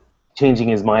changing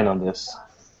his mind on this.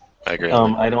 I agree.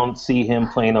 I don't see him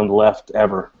playing on the left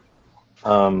ever,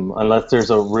 unless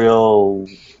there's a real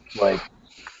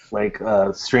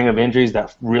string of injuries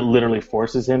that literally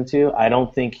forces him to. I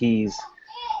don't think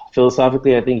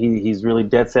philosophically, I think he's really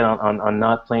dead set on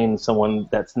not playing someone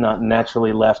that's not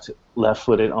naturally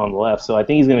left-footed on the left. So I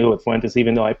think he's going to go with Fuentes,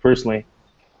 even though I personally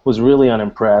was really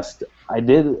unimpressed.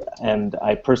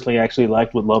 I personally actually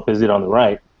liked what Lopez did on the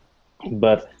right,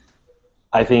 but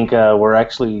I think we're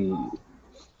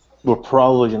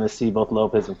probably going to see both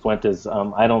Lopez and Fuentes.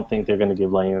 I don't think they're going to give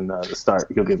Layun the start.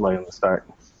 He'll give Layun the start.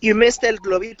 You missed el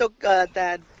globito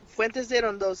that Fuentes did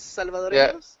on those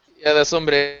Salvadoreños? Yeah, the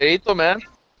sombrerito, man.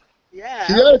 Yeah.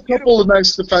 He had a couple of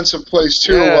nice defensive plays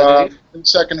too in the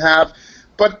second half.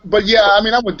 But yeah, I'm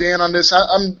with Dan on this.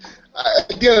 At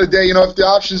the end of the day, if the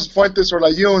options Fuentes or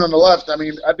Layun on the left, I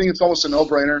think it's almost a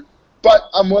no-brainer. But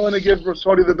I'm willing to give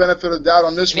Osorio the benefit of the doubt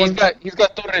on this one. He's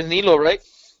got Torres Nilo, right?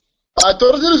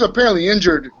 Torres is apparently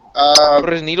injured.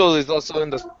 Torres Nilo is also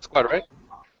in the squad, right?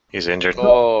 He's injured.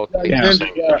 Oh, Yeah, he's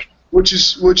injured, which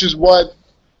is what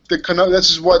this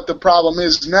is what the problem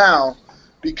is now,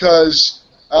 because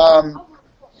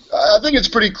I think it's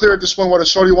pretty clear at this point what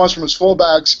Osorio wants from his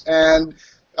fullbacks, and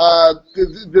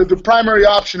the primary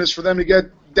option is for them to get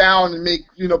down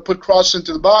and put crosses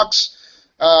into the box.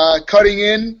 Cutting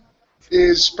in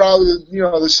is probably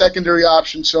the secondary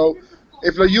option. So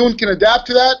if Layun can adapt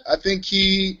to that, I think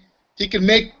he can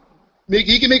make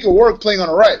it work playing on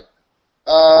the right.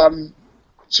 And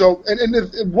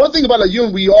one thing about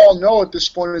Layun we all know at this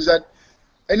point is that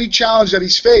any challenge that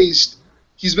he's faced,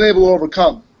 he's been able to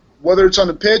overcome, whether it's on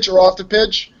the pitch or off the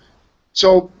pitch.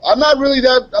 So I'm not ready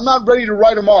to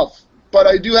write him off, but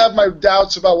I do have my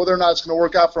doubts about whether or not it's going to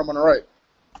work out for him on the right.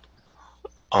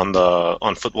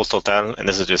 on Football Total, and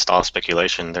this is just all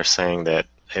speculation, they're saying that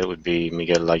it would be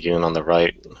Miguel Layún on the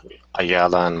right,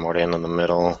 Ayala and Moreno in the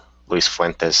middle, Luis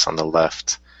Fuentes on the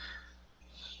left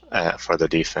for the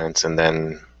defense, and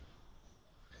then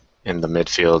in the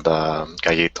midfield,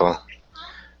 Gallito,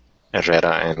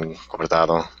 Herrera, and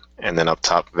Guardado, and then up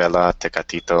top, Vela,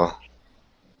 Tecatito,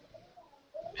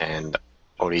 and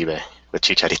Oribe with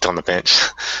Chicharito on the bench.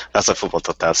 That's what Football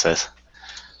Total says.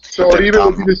 So Oribe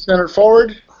would be the center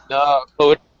forward? No,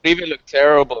 Oribe looked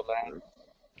terrible, man.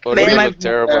 Oribe looked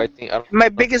terrible. I don't My know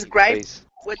biggest if he gripe plays.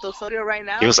 with Osorio right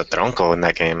now. He was a tronco in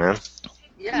that game, man.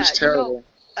 Yeah, He was terrible.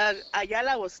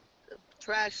 Ayala was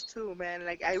trash too, man.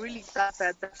 Like I really thought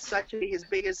that that's actually his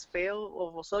biggest fail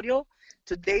of Osorio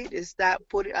to date is that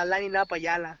lining up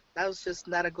Ayala. That was just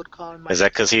not a good call. In my Is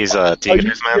that because he's a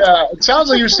Tigres man? Yeah, it sounds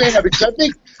like you're saying that because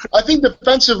I think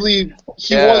defensively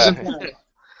he wasn't bad.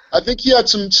 I think he had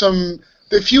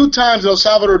the few times El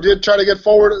Salvador did try to get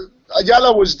forward,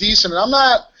 Ayala was decent. And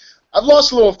I've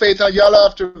lost a little faith in Ayala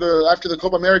after the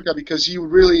Copa America because he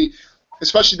really,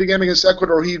 especially the game against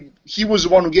Ecuador, he was the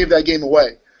one who gave that game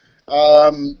away.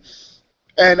 And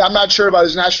I'm not sure about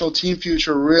his national team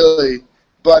future really,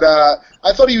 but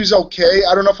I thought he was okay.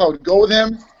 I don't know if I would go with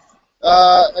him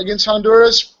against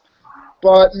Honduras,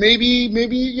 but maybe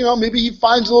he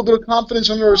finds a little bit of confidence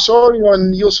under Osorio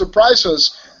and he'll surprise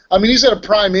us. I mean, he's at a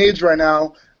prime age right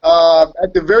now.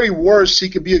 At the very worst, he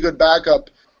could be a good backup.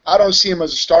 I don't see him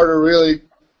as a starter really.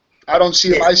 I don't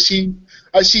see him. I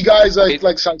see guys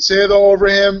like Salcedo over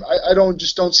him. I don't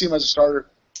see him as a starter.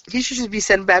 He should just be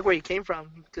sent back where he came from.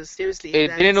 Because seriously,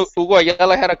 Didn't Hugo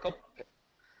Ayala had a couple?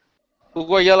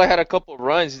 Hugo Ayala had a couple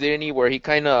runs, didn't he? Where he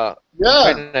kind of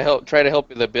try to help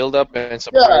with the build up and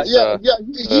surprise He found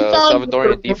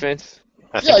Salvadorian defense.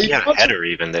 I think he had a header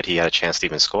even that he had a chance to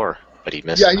even score, but he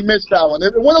missed. Yeah, he missed that one.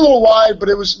 It went a little wide, but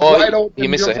it was wide open. He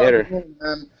missed a header.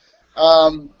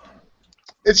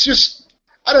 It's just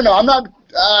I don't know. I'm not.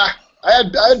 I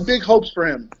had big hopes for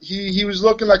him. He was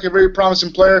looking like a very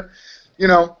promising player,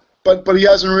 but he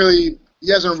hasn't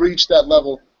reached that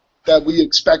level that we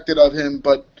expected of him.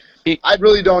 But I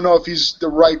really don't know if he's the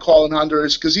right call in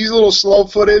Honduras because he's a little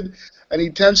slow-footed and he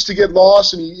tends to get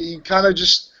lost and he kind of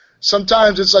just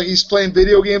sometimes it's like he's playing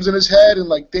video games in his head and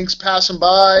like things pass him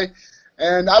by,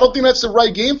 and I don't think that's the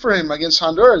right game for him against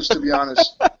Honduras, to be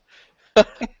honest.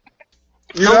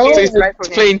 He's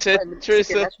playing Tetris.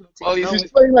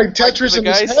 He's playing like Tetris in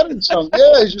his head and stuff.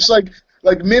 Yeah, he's just like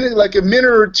a minute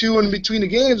or two in between the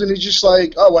games, and he's just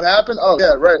like, oh, what happened? Oh,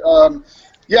 yeah, right.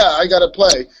 Yeah, I gotta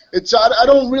play. I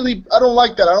don't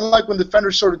like that. I don't like when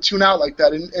defenders sort of tune out like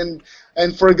that.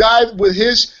 And for a guy with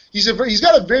he's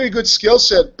got a very good skill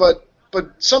set, but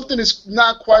something is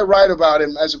not quite right about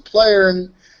him as a player.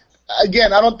 And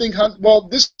again, I don't think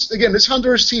this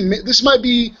Honduras team, this might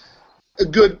be a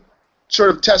good sort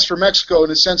of test for Mexico in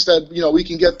the sense that we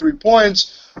can get 3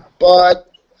 points, but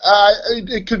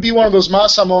it could be one of those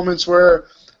Massa moments where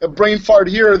a brain fart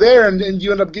here or there, and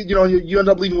you end up you end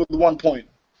up leaving with 1 point.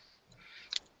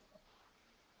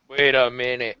 Wait a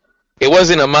minute. It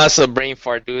wasn't a Massa brain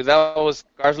fart, dude. That was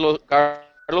Carlos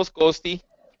Costi.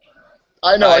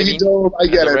 I know, he dove, I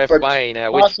get it, but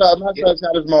Massa has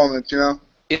had his moments,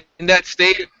 In that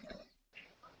state.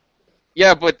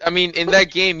 Yeah, but, I mean, in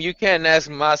that game, you can't ask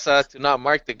Massa to not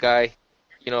mark the guy.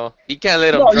 He can't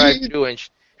let him drive through and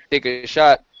take a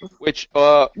shot, which,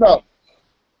 No,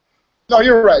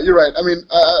 you're right. I mean,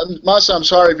 Massa, I'm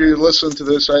sorry if you're listening to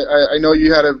this. I know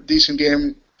you had a decent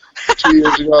game 2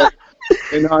 years ago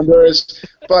in Honduras,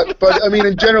 but I mean,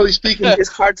 and generally speaking, it's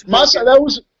hard to Massa.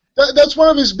 That's one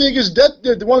of his biggest.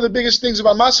 One of the biggest things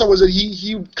about Massa was that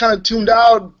he kind of tuned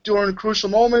out during crucial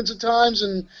moments at times,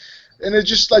 and it's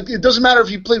just like it doesn't matter if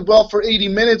he played well for 80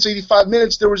 minutes, 85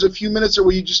 minutes. There was a few minutes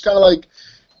where you just kind of like,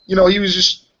 he was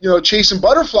just chasing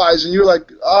butterflies, and you're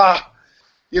like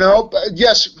But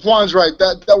yes, Juan's right.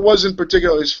 That wasn't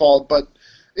particularly his fault, but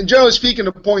in generally speaking,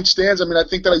 the point stands. I mean, I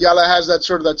think that Ayala has that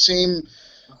same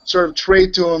sort of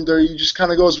trait to him. There, he just kind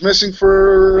of goes missing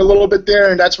for a little bit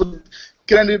there, and that's what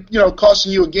can end up,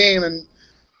 costing you a game. And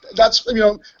that's,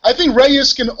 I think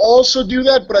Reyes can also do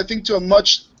that, but I think to a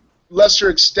much lesser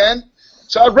extent.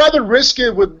 So I'd rather risk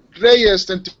it with Reyes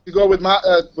than to go with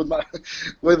Ayala.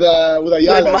 With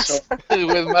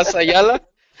Masayala?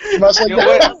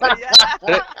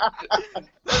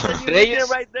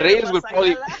 Reyes would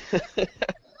probably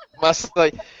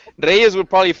Reyes would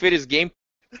probably fit his game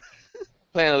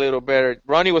plan a little better.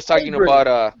 Ronnie was talking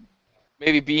about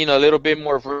maybe being a little bit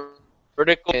more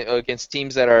vertical against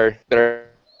teams that are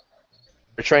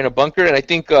trying to bunker, and I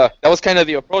think that was kind of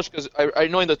the approach, because I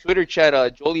know in the Twitter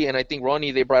chat, Jolie and I think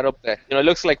Ronnie, they brought up that, it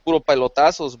looks like puro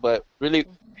pelotazos, but really,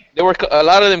 a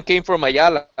lot of them came from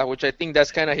Ayala, which I think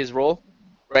that's kind of his role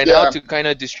right now, to kind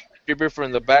of distribute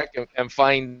from the back and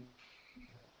find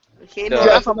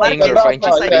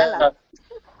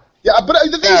Yeah, but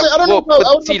the thing is, I don't know if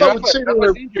I would say they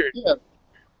were. Yeah.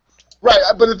 Right,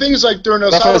 but the thing is, like, during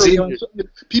El Salvador,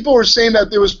 people were saying that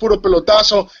there was puro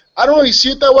pelotazo. I don't really see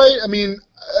it that way. I mean,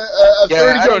 a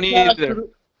 30-yard pass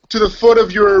to the foot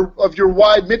of your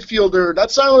wide midfielder,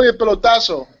 that's not really a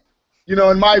pelotazo,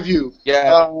 in my view.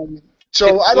 Yeah.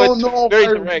 I don't know.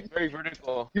 Very direct, very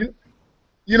vertical. It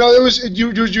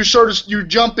was you're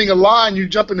jumping a line, you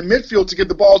jump in the midfield to get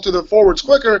the ball to the forwards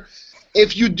quicker.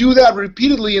 If you do that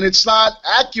repeatedly and it's not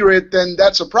accurate, then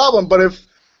that's a problem. But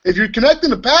if you're connecting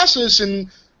the passes and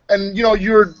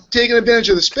you're taking advantage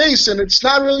of the space, and it's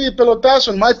not really a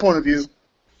pelotazo in my point of view.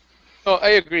 Oh,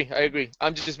 I agree.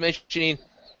 I'm just mentioning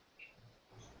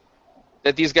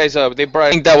that these guys, they brought.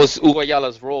 I think that was Hugo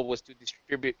Ayala's role, was to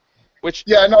distribute. Which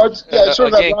it's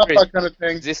sort of that Rafa kind of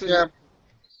thing. This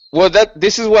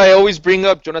is why I always bring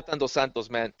up Jonathan Dos Santos,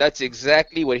 man. That's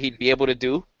exactly what he'd be able to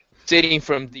do, sitting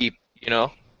from deep, in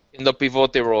the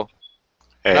pivote role.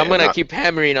 And I'm gonna keep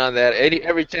hammering on that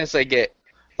every chance I get.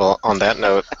 Well, on that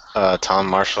note, Tom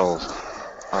Marshall,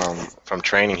 from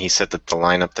training, he said that the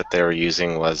lineup that they were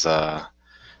using was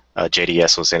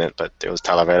JDS was in it, but it was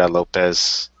Talavera,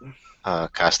 Lopez,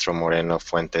 Castro, Moreno,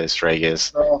 Fuentes,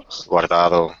 Reyes,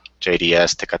 Guardado,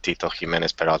 JDS, Tecatito,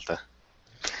 Jimenez, Peralta.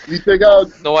 We take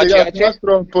out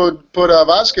Castro and put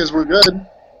Vasquez. We're good.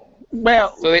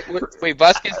 Well, so wait,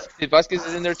 Vasquez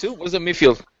is in there too? What's the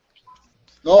midfield?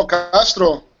 No,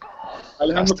 Castro.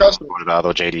 Alejandro Castro.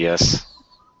 Guardado, JDS.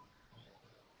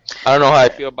 I don't know how I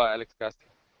feel about Alex Castro.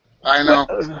 I know.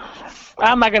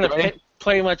 I'm not going to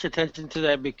pay much attention to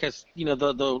that because,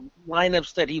 the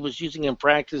lineups that he was using in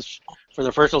practice for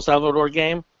the first El Salvador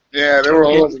game. Yeah, they were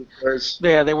all over the place.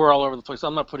 Yeah, they were all over the place. So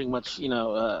I'm not putting much,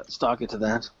 stock into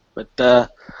that.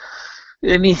 But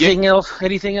anything else?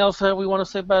 Anything else we want to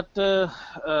say about the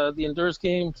Honduras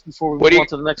game before we move on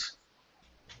to the next?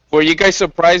 Were you guys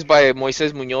surprised by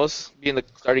Moises Munoz being the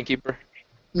starting keeper?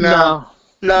 No,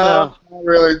 not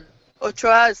really.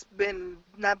 Ochoa's been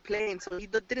not playing, so he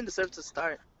didn't deserve to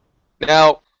start.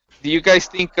 Now, do you guys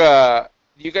think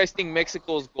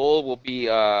Mexico's goal will be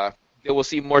they will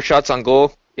see more shots on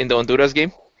goal in the Honduras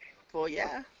game? Well,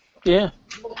 yeah. Yeah.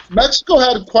 Mexico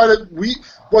had quite a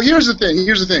well, here's the thing.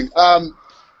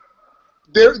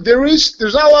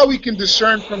 There's not a lot we can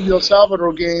discern from the El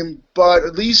Salvador game, but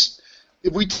at least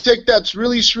if we take that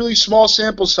really, really small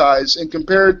sample size and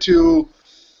compare it to,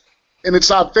 and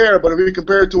it's not fair, but if we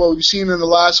compare it to what we've seen in the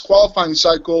last qualifying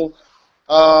cycle,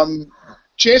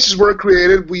 chances were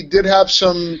created. We did have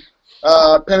some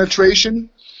penetration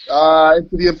into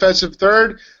the offensive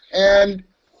third, and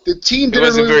the team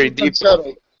didn't really deep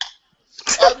settle.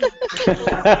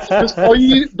 All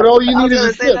you need is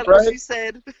a tip, right?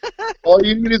 All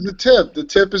you need is the tip. The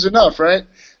tip is enough, right?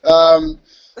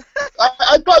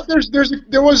 I thought there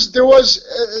was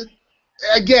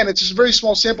again, it's just a very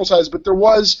small sample size, but there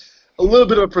was a little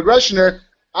bit of a progression there.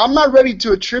 I'm not ready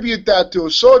to attribute that to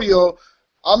Osorio.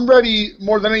 I'm ready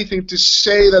more than anything to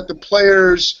say that the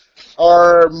players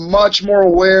are much more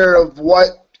aware of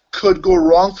what could go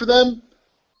wrong for them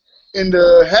in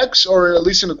the Hex, or at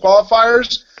least in the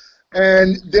qualifiers,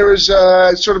 and there is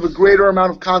sort of a greater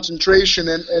amount of concentration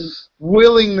and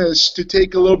willingness to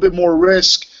take a little bit more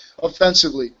risk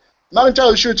offensively. I'm not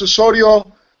entirely sure it's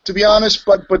Osorio, to be honest,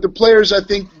 but the players, I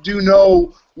think, do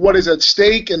know what is at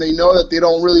stake, and they know that they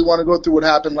don't really want to go through what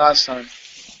happened last time.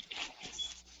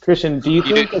 Christian, do you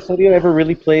think Osorio ever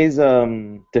really plays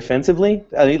defensively?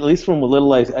 At least from what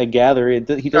little I gather, he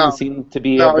doesn't seem to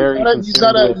be very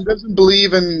concerned with... He doesn't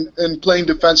believe in playing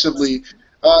defensively.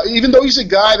 Even though he's a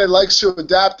guy that likes to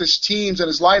adapt his teams and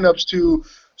his lineups to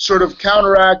sort of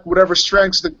counteract whatever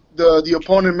strengths the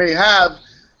opponent may have,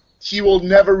 he will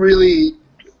never really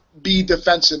be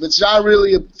defensive. It's not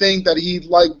really a thing that he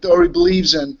liked or he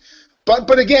believes in.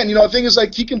 But again, the thing is,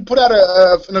 like, he can put out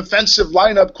an offensive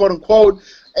lineup, quote unquote,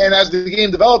 and as the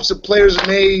game develops, the players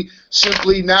may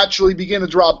simply naturally begin to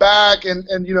drop back, and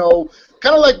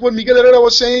kind of like what Miguel Herrera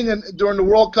was saying during the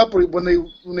World Cup, when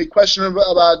they questioned him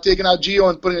about taking out Gio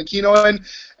and putting Aquino in,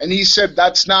 and he said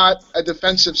that's not a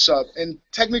defensive sub. And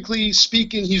technically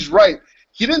speaking, he's right.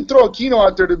 He didn't throw Aquino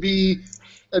out there to be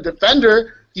a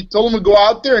defender. He told him to go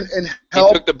out there and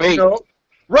help. He took the bait.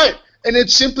 Right. And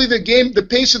it's simply the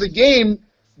pace of the game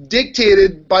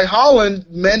dictated by Holland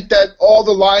meant that all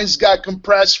the lines got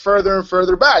compressed further and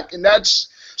further back. And that's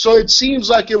So it seems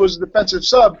like it was a defensive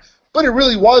sub, but it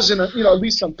really wasn't, at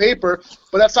least on paper.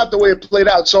 But that's not the way it played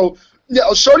out. So yeah,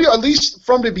 Osorio, at least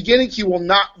from the beginning, he will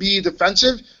not be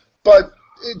defensive. But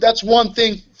that's one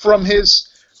thing from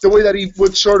the way that he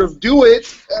would sort of do it,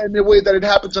 and the way that it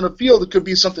happens on the field. It could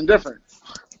be something different.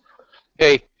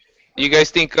 Hey, you guys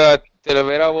think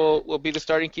Talavera will be the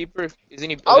starting keeper? Isn't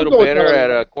he a I would little go with better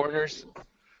Talavera. at corners?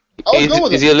 I would go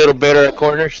with Is him. he a little better at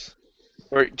corners?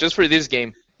 Or just for this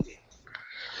game?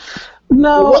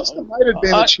 No. Well, what's the height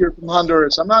advantage here from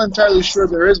Honduras? I'm not entirely sure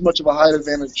there is much of a height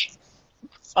advantage.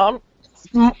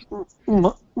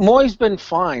 Moy's been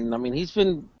fine. I mean, he's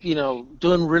been,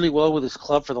 doing really well with his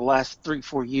club for the last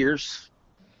 3-4 years.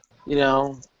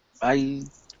 Even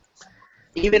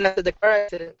after the car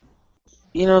accident.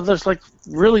 There's like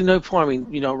really no point. I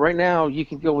mean, right now you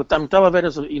can go with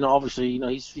Talavera's, obviously,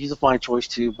 he's a fine choice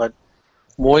too. But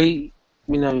Moy,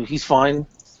 he's fine.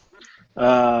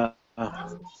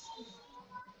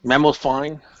 Memo's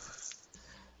fine.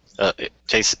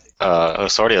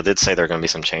 Osorio did say there are going to be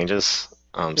some changes.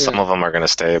 Some of them are going to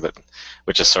stay, but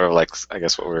which is sort of like, I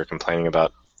guess, what we were complaining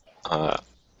about, I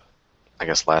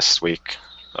guess, last week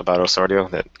about Osorio,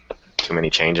 that too many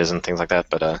changes and things like that.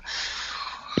 But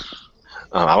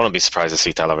I wouldn't be surprised to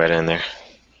see Talavera in there.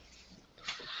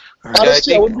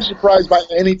 Honestly, I wouldn't be surprised by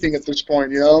anything at this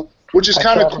point, which is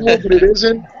kind of cool, but it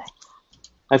isn't.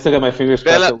 I still got my fingers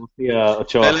crossed that we'll see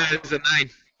Ochoa. Vela is a 9.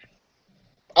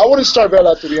 I wouldn't start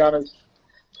Vela, to be honest.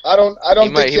 I don't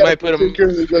think he had a put him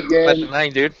particularly good at the game.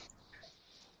 9, dude.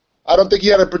 I don't think he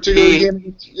had a particularly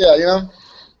game. Yeah,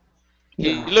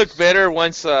 He looked better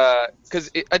once, because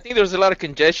I think there was a lot of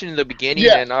congestion in the beginning,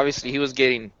 and obviously he was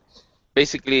getting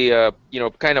basically,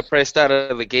 kind of pressed out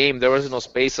of the game. There was no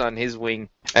space on his wing,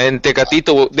 and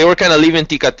Tecatito, they were kind of leaving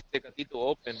Tecatito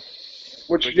open.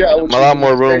 which a lot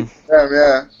more room.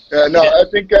 Yeah. No, I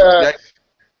think. But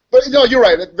no, you're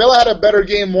right. Vela had a better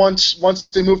game once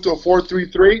they moved to a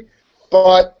 4-3-3,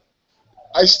 but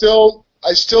I still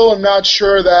am not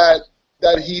sure that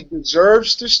he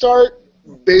deserves to start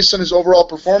based on his overall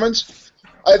performance.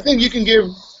 I think you can give,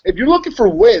 if you're looking for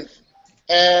width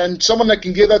and someone that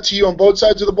can give that to you on both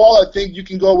sides of the ball, I think you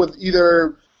can go with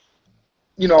either.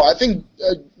 I think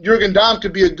Jurgen Damm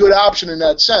could be a good option in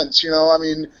that sense. I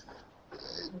mean,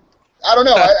 I don't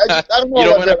know. I don't know. You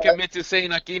don't want to commit to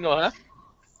saying Aquino, huh?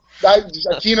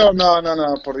 Aquino,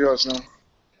 no, por Dios, no.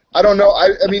 I don't know. I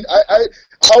mean, I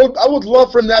would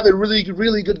love for him to have a really,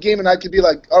 really good game, and I could be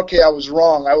like, okay, I was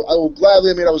wrong. I will gladly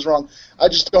admit I was wrong. I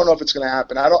just don't know if it's going to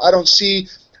happen. I don't see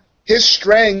his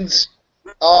strengths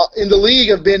in the league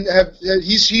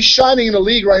he's shining in the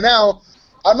league right now.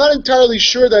 I'm not entirely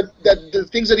sure that the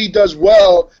things that he does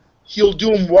well, he'll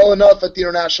do them well enough at the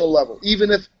international level,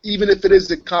 even if it is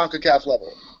the CONCACAF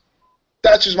level.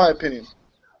 That's just my opinion.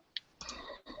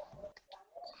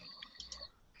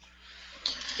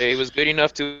 He was good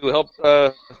enough to help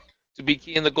to be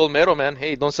key in the gold medal, man.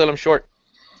 Hey, don't sell him short.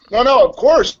 No, of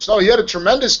course. No, he had a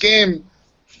tremendous game.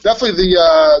 Definitely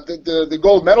the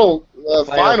gold medal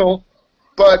final,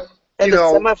 but And the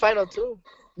semifinal too.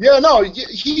 Yeah, no,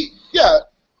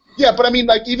 but I mean,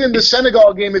 like even the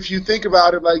Senegal game, if you think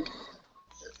about it, like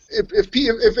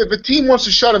if a team wants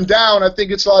to shut him down, I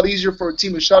think it's a lot easier for a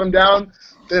team to shut him down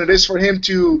than it is for him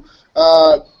to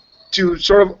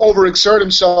sort of overexert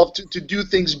himself to do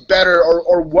things better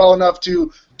or well enough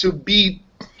to beat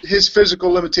his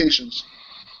physical limitations.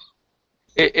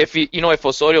 If if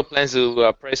Osorio plans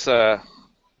to press the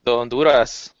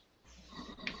Honduras,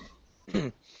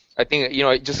 I think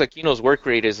just Aquino's work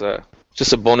rate is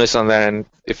just a bonus on that, and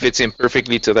it fits in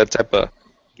perfectly to that type of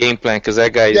game plan because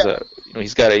that guy is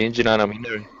he's got an engine on him. He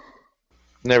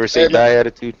never say die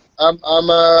attitude.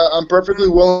 I'm perfectly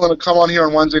willing to come on here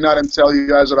on Wednesday night and tell you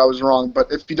guys that I was wrong.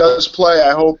 But if he does play,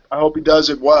 I hope he does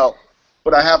it well.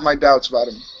 But I have my doubts about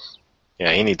him.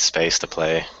 Yeah, he needs space to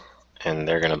play, and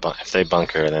they're gonna if they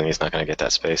bunker, then he's not gonna get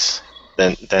that space.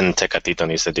 Then Tecatito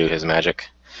needs to do his magic,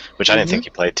 which I didn't think he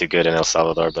played too good in El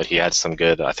Salvador, but he had some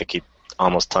good. I think he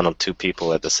almost tunneled 2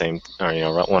 people at the same, or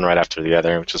one right after the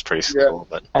other, which was pretty cool.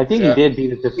 But I think he did beat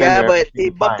the defender. Yeah, but he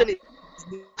bumped it.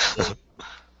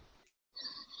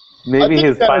 Maybe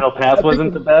his final pass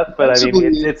wasn't the best, but I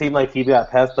mean, it seemed like he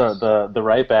got past the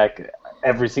right back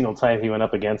every single time he went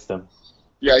up against him.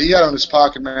 Yeah, he had it on his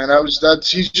pocket, man.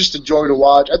 He's just a joy to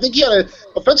watch. I think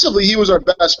offensively, he was our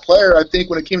best player. I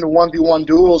think when it came to 1v1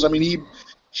 duels, I mean,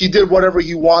 he did whatever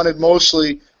he wanted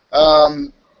mostly. I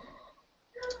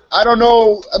don't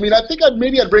know. I mean, I think I'd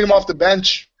bring him off the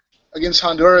bench against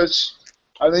Honduras.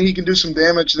 I think he can do some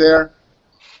damage there,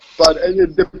 but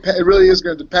it really is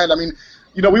going to depend. I mean,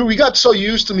 we got so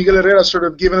used to Miguel Herrera sort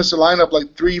of giving us a lineup like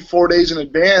 3-4 days in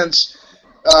advance.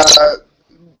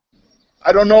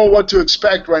 I don't know what to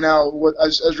expect right now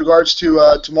as regards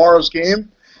to tomorrow's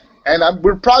game, and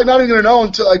we're probably not even going to know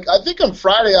until I think on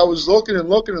Friday I was looking,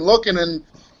 and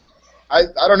I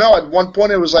don't know. At one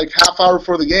point it was like half hour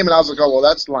before the game, and I was like, oh well,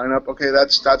 that's the lineup. Okay,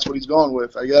 that's what he's going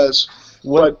with, I guess.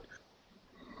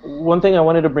 One thing I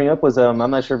wanted to bring up was I'm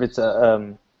not sure if it's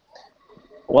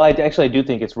well, I do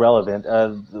think it's relevant.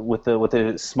 With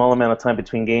the small amount of time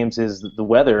between games, is the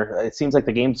weather. It seems like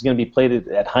the game's going to be played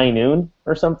at high noon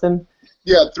or something.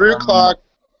 Yeah, 3 o'clock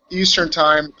Eastern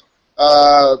time.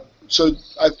 So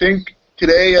I think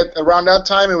today around that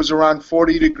time it was around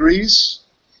 40 degrees,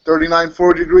 39,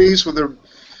 40 degrees with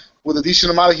a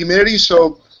decent amount of humidity.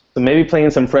 So maybe playing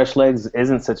some fresh legs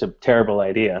isn't such a terrible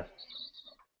idea.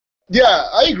 Yeah,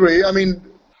 I agree. I mean,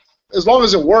 as long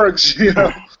as it works,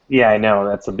 Yeah, I know.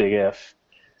 That's a big if.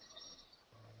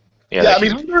 Yeah, I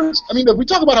mean, Honduras. I mean, if we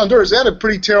talk about Honduras, they had a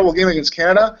pretty terrible game against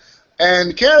Canada,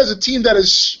 and Canada is a team that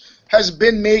has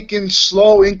been making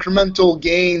slow, incremental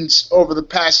gains over the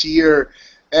past year,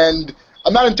 and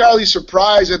I'm not entirely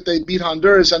surprised that they beat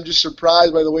Honduras. I'm just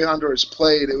surprised by the way Honduras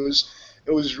played. It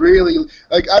was really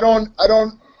like I don't.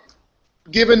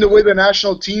 Given the way the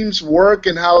national teams work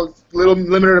and how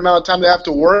limited amount of time they have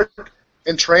to work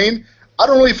and train, I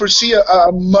don't really foresee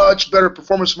a much better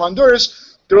performance from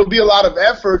Honduras. There will be a lot of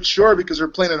effort, sure, because they're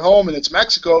playing at home and it's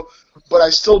Mexico, but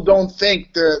I still don't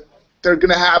think that they're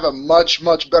going to have a much,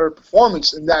 much better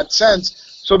performance in that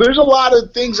sense. So there's a lot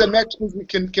of things that Mexico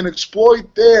can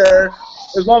exploit there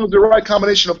as long as the right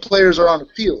combination of players are on the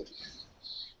field.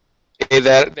 Hey,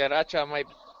 that Hacha might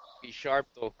be sharp,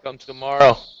 though, come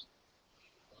tomorrow.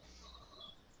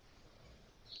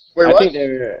 Wait, what?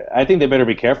 I think they better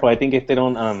be careful. I think if they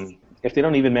don't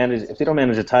manage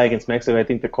a tie against Mexico, I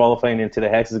think the qualifying into the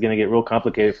Hex is going to get real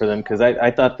complicated for them because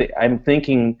I'm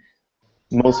thinking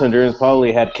most Hondurans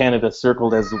probably had Canada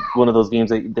circled as one of those games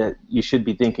that you should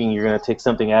be thinking you're going to take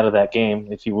something out of that game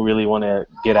if you really want to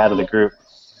get out of the group.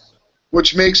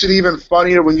 Which makes it even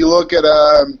funnier when you look at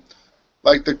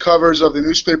like the covers of the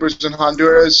newspapers in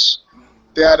Honduras.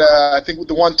 They had I think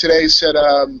the one today said.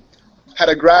 Had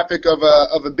a graphic of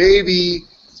a baby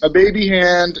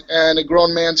hand and a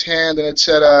grown man's hand, and it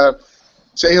said,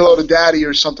 "Say hello to Daddy"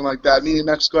 or something like that. Meaning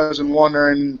Mexico hasn't won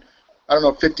her in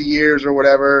 50 years or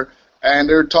whatever, and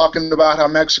they're talking about how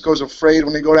Mexico's afraid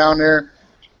when they go down there.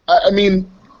 I mean,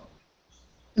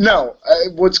 no.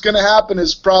 What's going to happen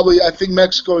is probably I think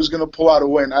Mexico is going to pull out a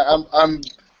win. I'm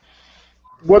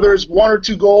whether it's 1 or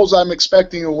 2 goals, I'm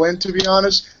expecting a win. To be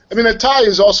honest, I mean a tie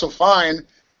is also fine.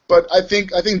 But I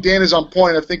think Dan is on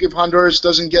point. I think if Honduras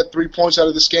doesn't get 3 points out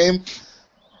of this game,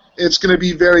 it's going to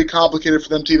be very complicated for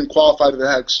them to even qualify to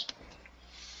the Hex.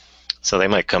 So they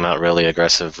might come out really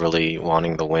aggressive, really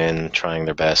wanting the win, trying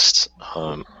their best,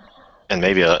 and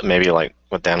maybe like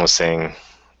what Dan was saying,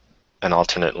 an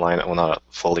alternate lineup. Well, not a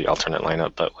fully alternate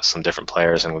lineup, but with some different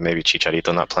players, and with maybe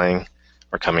Chicharito not playing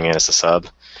or coming in as a sub,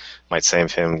 might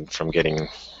save him from getting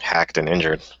hacked and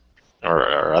injured.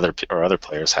 Or other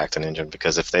players hacked and injured,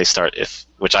 because if they start,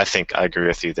 which I think I agree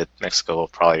with you that Mexico will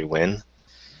probably win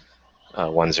 1-0,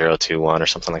 2-1 or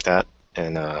something like that,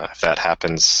 and if that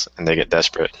happens and they get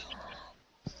desperate,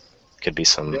 could be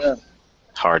some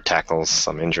hard tackles,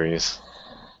 some injuries.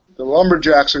 The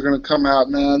Lumberjacks are going to come out,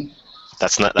 man.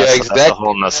 That's the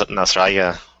whole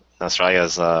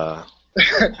Nasraya's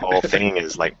whole thing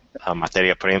is like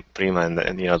materia prima and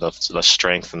the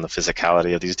strength and the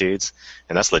physicality of these dudes,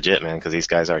 and that's legit, man, because these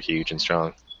guys are huge and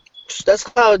strong. That's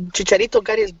how Chicharito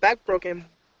got his back broken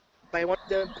by one of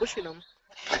them pushing him.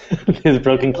 His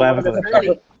broken clavicle.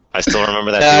 I still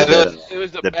remember that dude it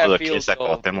was that blew a kiss at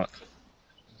Cuauhtemoc.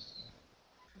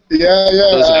 Yeah.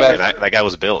 That guy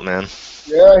was built, man.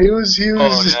 Yeah, he was.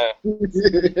 Oh,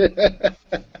 yeah.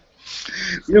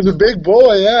 He was a big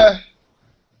boy, yeah.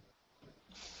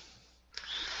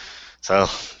 So,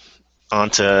 on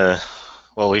to,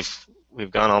 well,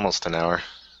 we've gone almost an hour.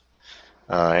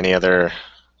 Any other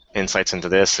insights into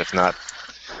this? If not,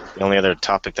 the only other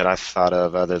topic that I thought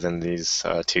of other than these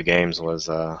 2 games was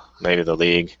maybe the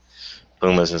league.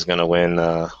 Pumas is going to win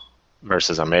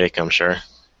versus America, I'm sure,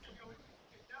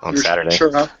 on Saturday.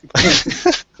 Sure, huh?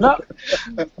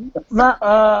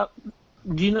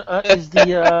 Do you know,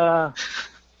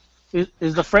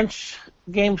 is the French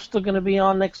game still going to be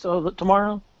on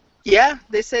tomorrow? Yeah,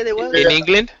 they say they will. In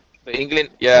England?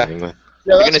 Yeah. Yeah,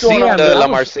 You're going to see the La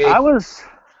Marseille.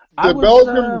 The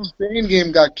Belgium-Spain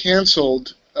game got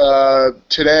canceled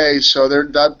today, so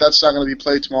that's not going to be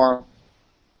played tomorrow.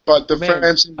 But the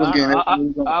France-England game...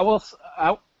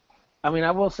 I mean,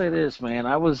 I will say this, man.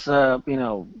 I was,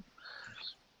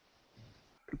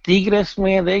 Tigres,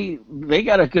 man. They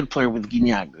got a good player with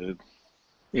Guignac, dude.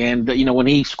 And when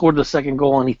he scored the second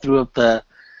goal and he threw up the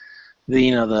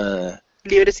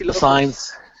Libres y locos.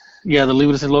 signs, yeah, the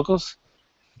Libres and Locos.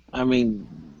 I mean,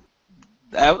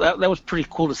 that was pretty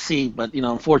cool to see. But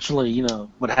unfortunately,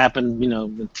 what happened,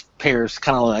 with Paris,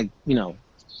 kind of like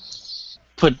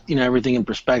put everything in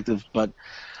perspective. But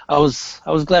I was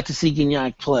glad to see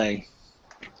Guignac play.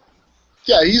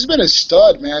 Yeah, he's been a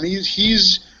stud, man.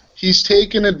 He's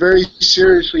taken it very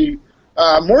seriously,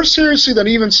 more seriously than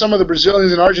even some of the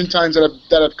Brazilians and Argentines that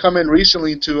have come in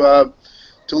recently to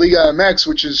Liga MX,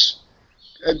 which is,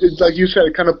 like you said,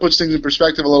 it kind of puts things in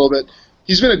perspective a little bit.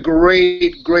 He's been a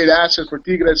great asset for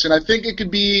Tigres, and I think it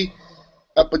could be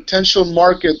a potential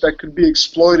market that could be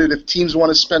exploited if teams want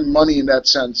to spend money in that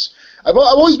sense. I've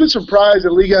always been surprised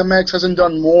that Liga MX hasn't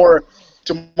done more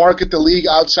to market the league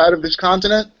outside of this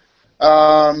continent,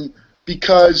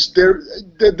 because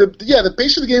the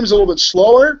pace of the game is a little bit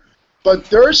slower, but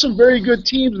there are some very good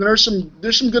teams and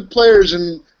there's some good players,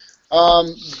 and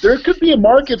there could be a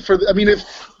market for. I mean, if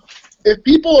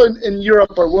people in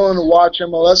Europe are willing to watch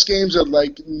MLS games at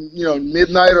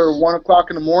midnight or 1 o'clock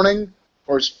in the morning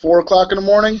or 4 o'clock in the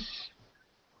morning,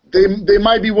 they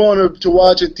might be willing to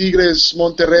watch a Tigres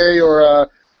Monterrey or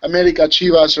America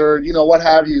Chivas or what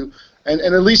have you, and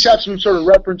at least have some sort of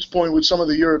reference point with some of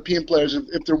the European players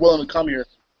if they're willing to come here.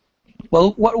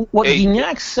 Well, what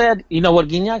Guignac said, in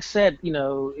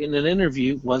an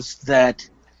interview was that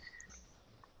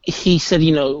he said,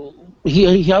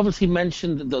 he obviously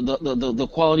mentioned the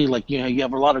quality, like, you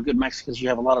have a lot of good Mexicans, you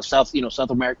have a lot of South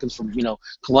Americans from,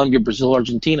 Colombia, Brazil,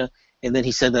 Argentina, and then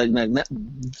he said that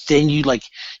then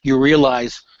you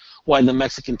realize why the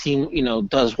Mexican team,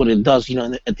 does what it does,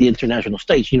 at the international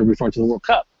stage, referring to the World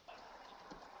Cup.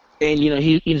 And,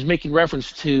 he's making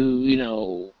reference to,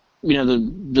 the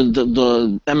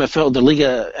MFL, the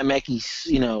Liga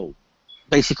MX,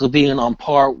 basically being on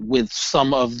par with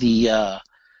some of the,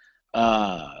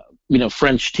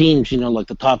 French teams, like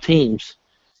the top teams.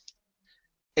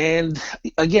 And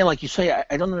again, like you say,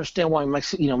 I don't understand why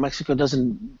Mexico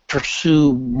doesn't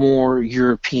pursue more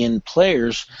European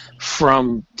players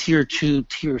from tier 2,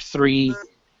 tier 3,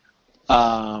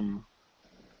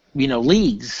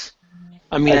 leagues.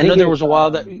 I mean, I know there was a while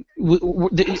that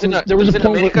there was a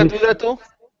point America do that though?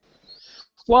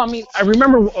 Well, I mean, I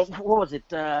remember what was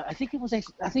it? I think it was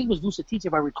Vucetich,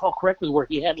 if I recall correctly, where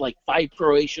he had like 5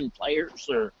 Croatian players.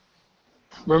 Or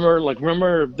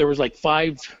remember there was like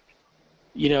 5,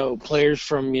 players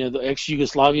from the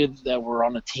ex-Yugoslavia that were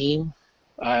on a team.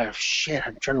 Shit,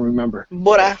 I'm trying to remember.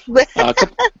 Bora.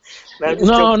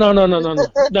 No.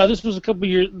 No, this was a couple of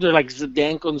years. They're like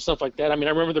Zdenko and stuff like that. I mean, I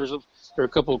remember there were a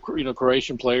couple of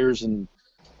Croatian players,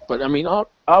 but I mean,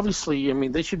 obviously, I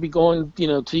mean, they should be going,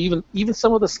 to even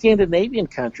some of the Scandinavian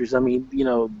countries. I mean,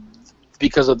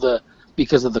 because of the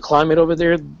climate over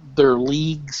there, their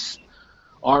leagues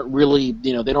aren't really,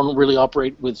 they don't really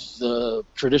operate with the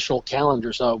traditional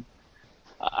calendar. So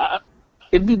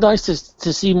it'd be nice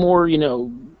to see more,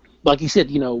 like you said,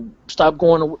 stop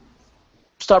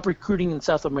recruiting in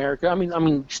South America. I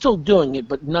mean, still doing it,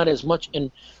 but not as much,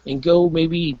 and go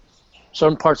maybe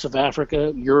some parts of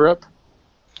Africa, Europe.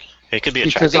 It could be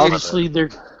because attractive obviously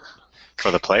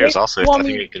for the players also. Well, I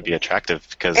think it could be attractive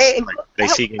because they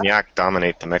see Guignac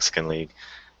dominate the Mexican league,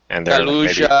 and they're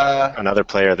maybe another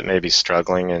player that may be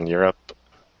struggling in Europe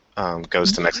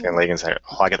goes to Mexican league and says,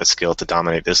 "Oh, I got the skill to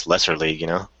dominate this lesser league,"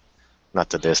 not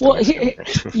to this. Well,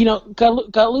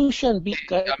 Galusha and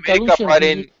America brought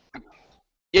in.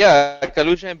 Yeah,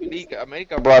 Galusha and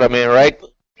America brought him in, right?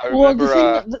 I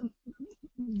remember.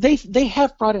 They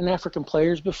have brought in African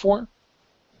players before.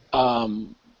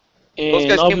 Those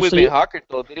guys came with Ben Hocker,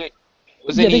 though, didn't he?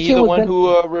 Wasn't he the one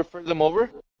who referred them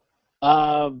over?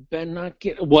 Ben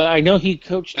Hocker. Well, I know he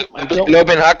coached. Leo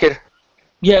Ben Hocker.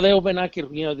 Yeah, Leo Ben Hocker.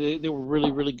 They were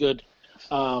really, really good.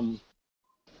 No,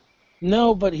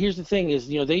 but here's the thing: is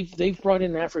they've brought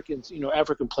in African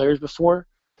players before,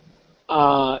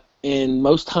 and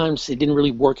most times it didn't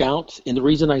really work out. And the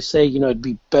reason I say it'd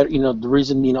be better, the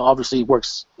reason obviously it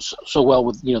works so well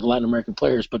with the Latin American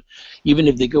players, but even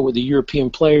if they go with the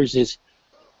European players, is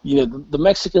the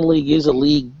Mexican league is a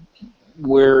league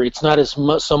where it's not as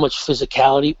much so much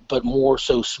physicality, but more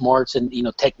so smarts and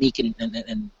technique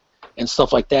and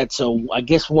stuff like that. So I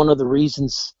guess one of the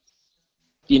reasons,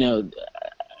 I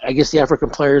guess the African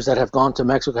players that have gone to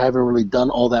Mexico haven't really done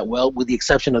all that well, with the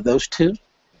exception of those 2,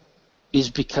 is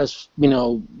because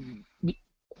that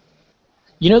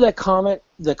comment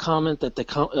that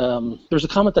there's a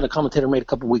comment that a commentator made a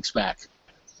couple weeks back,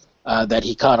 that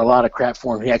he caught a lot of crap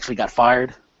for, and he actually got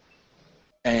fired.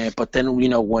 But then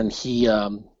when he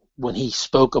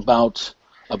spoke about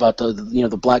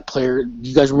the black player,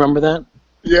 you guys remember that?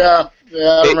 Yeah,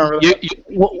 I remember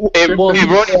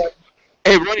that.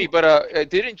 Hey, Ronnie, but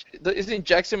isn't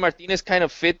Jackson Martinez kind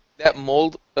of fit that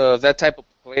mold, that type of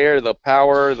player, the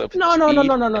power, the speed? No.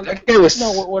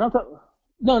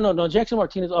 No. Jackson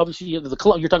Martinez, obviously, you're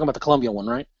talking about the Colombian one,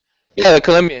 right? Yeah, the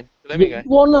Colombian guy.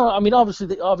 Well, no, I mean, obviously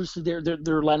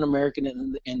they're Latin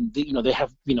American, and they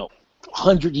have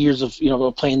 100 years of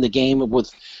playing the game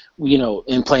with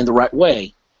and playing the right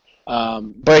way.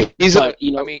 But his style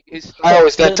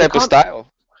is that type of style.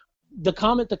 The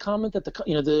comment that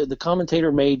the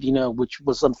commentator made, which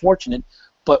was unfortunate,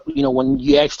 but when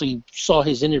you actually saw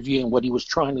his interview and what he was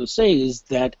trying to say is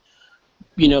that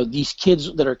these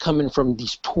kids that are coming from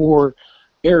these poor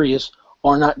areas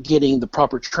are not getting the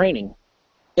proper training,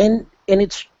 and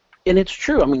it's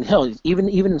true. I mean, hell, even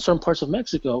in some parts of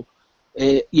Mexico,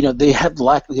 they don't have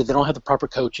the proper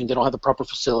coaching, they don't have the proper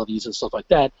facilities and stuff like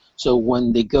that. So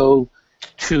when they go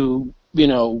to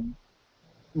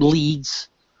leagues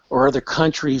or other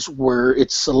countries where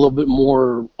it's a little bit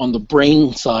more on the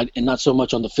brain side and not so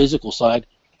much on the physical side,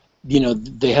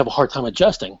 they have a hard time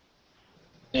adjusting.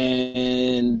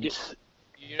 And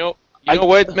you know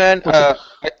what, man?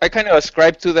 I kind of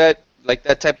ascribe to that, like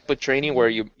that type of training where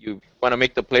you want to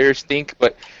make the players think.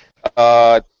 But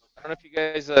I don't know if you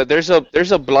guys. There's a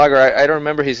blogger. I don't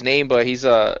remember his name, but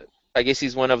I guess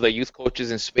he's one of the youth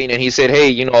coaches in Spain, and he said,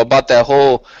 hey, about that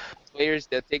whole players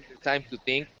that take the time to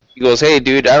think. He goes, hey,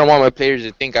 dude, I don't want my players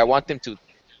to think. I want them to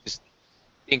just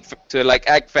think, to like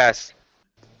act fast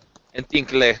and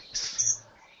think less.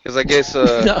 Because I guess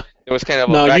it was kind of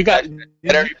you got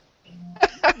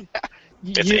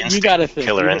It's you got to think.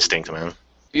 Killer instinct, man.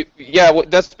 Yeah,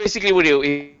 that's basically what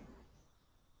you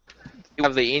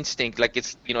have the instinct. Like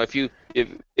it's if you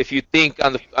think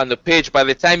on the pitch, by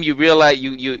the time you realize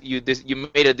you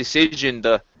made a decision,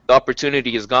 the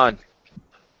opportunity is gone.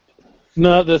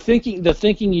 No, the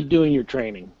thinking you do in your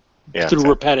training through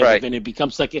repetitive, right. and it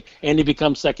becomes second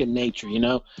nature,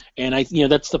 And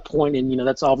that's the point, and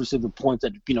that's obviously the point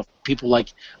that people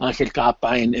like Angel Capa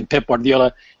and Pep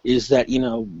Guardiola is that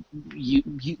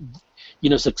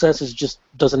success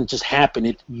doesn't just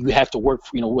happen. You have to work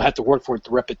for it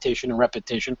through repetition and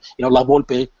repetition. La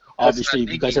Volpe, obviously,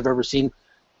 if you guys have ever seen,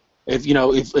 if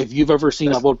you've ever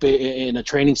seen La Volpe in a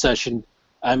training session.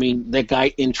 I mean, that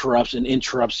guy interrupts,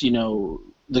 the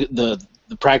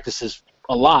practices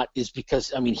a lot is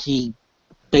because, I mean, he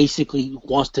basically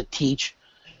wants to teach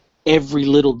every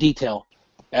little detail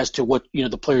as to what,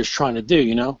 the player's trying to do,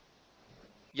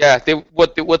 Yeah,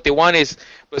 what they want is,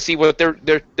 but see, what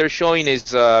they're showing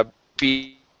is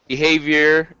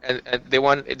behavior, and they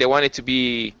want it to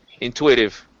be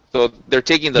intuitive. So they're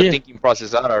taking the thinking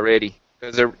process out already.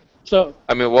 Because I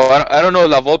don't know,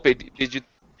 La Volpe, did you...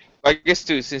 I guess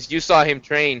too, since you saw him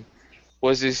train,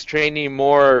 was his training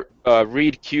more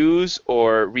read cues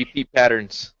or repeat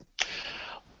patterns?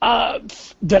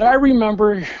 That I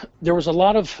remember, there was a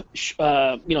lot of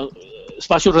espacio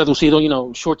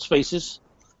reducido, short spaces.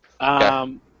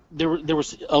 There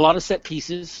was a lot of set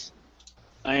pieces,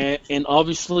 and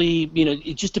obviously,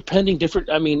 it just depending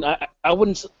different. I mean, I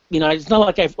wouldn't, it's not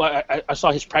like I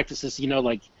saw his practices,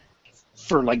 like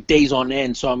for like days on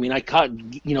end. So I mean, I caught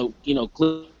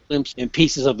glimpses and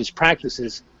pieces of his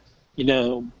practices,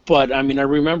 but I mean, I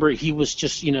remember he was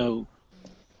just, he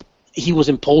was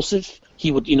impulsive.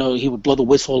 He would blow the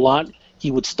whistle a lot.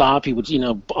 He would stop. He would,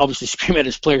 obviously scream at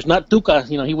his players. Not Tuca,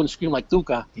 he wouldn't scream like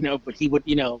Tuca, but he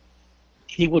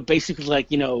would basically like,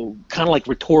 kind of like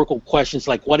rhetorical questions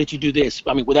like, why did you do this?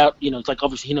 I mean, without, it's like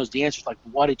obviously he knows the answers, like,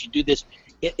 why did you do this?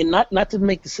 And not to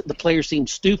make the player seem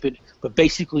stupid, but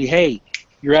basically, hey,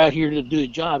 you're out here to do a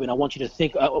job, and I want you to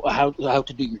think how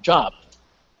to do your job.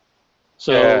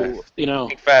 So,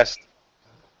 think fast.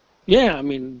 Yeah, I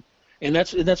mean, and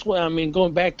that's what I mean.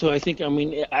 Going back to, I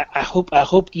hope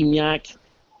Gignac,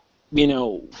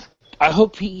 I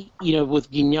hope he,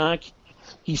 with Gignac,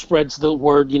 he spreads the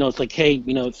word. It's like, hey,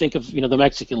 think of the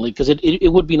Mexican League, because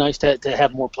it would be nice to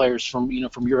have more players from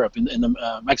Europe in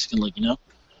the Mexican League.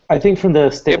 I think from some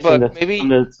of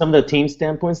the team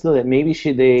standpoints, though, that maybe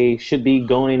they should be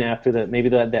going after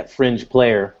that fringe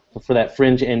player, for that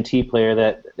fringe NT player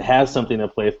that has something to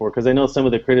play for. Because I know some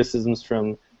of the criticisms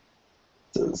from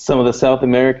some of the South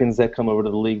Americans that come over to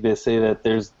the league, they say that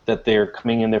they're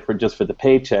coming in there for the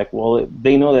paycheck. Well,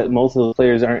 they know that most of the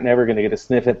players aren't never going to get a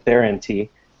sniff at their NT.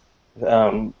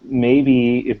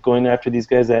 Maybe if going after these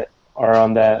guys that are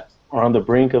on the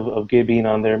brink of being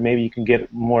on there, maybe you can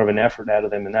get more of an effort out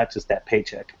of them and not just that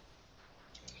paycheck.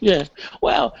 Yeah.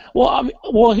 Well, I mean,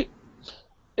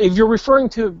 if you're referring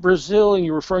to Brazil and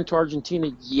you're referring to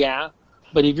Argentina, yeah.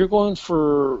 But if you're going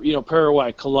for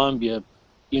Paraguay, Colombia,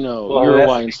 Well,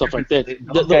 Uruguay and stuff like that,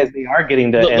 those guys, they are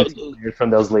getting the NT players from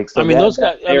those leagues. So those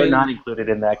guys, they're not included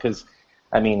in that because,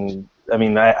 I think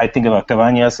about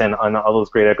Cabañas and all those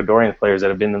great Ecuadorian players that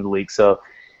have been in the league. So,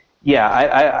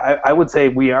 yeah, I would say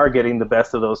we are getting the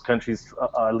best of those countries,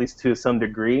 at least to some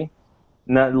degree.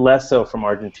 Not less so from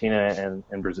Argentina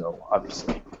and Brazil,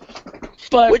 obviously.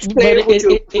 But which player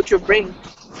would you bring?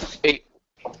 Hey.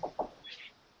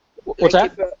 What's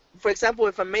that? For example,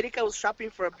 if America was shopping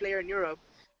for a player in Europe,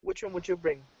 which one would you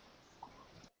bring?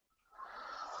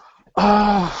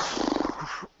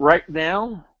 Right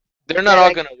now, they're not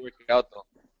all gonna work out though.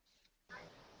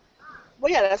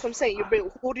 Well, yeah, that's what I'm saying.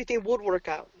 Who do you think would work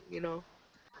out?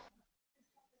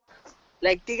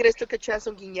 Like Tigres took a chance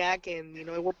on Gignac, and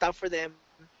it worked out for them.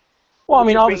 Well, I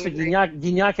mean, obviously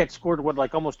Gignac had scored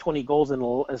almost 20 goals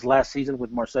in his last season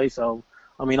with Marseille. So,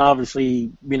 I mean,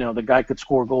 obviously, the guy could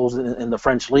score goals in the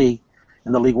French league,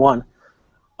 in the Ligue 1.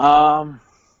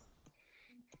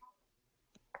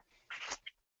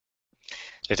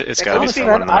 It's got to be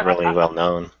someone not really well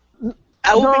known.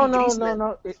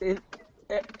 No.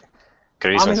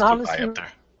 Griezmann's honestly, up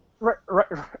there. Right,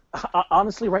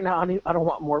 honestly, right now, I don't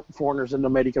want more foreigners in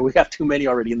America. We have too many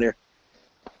already in there.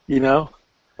 Well,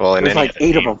 there's like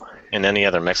 8 of them. In any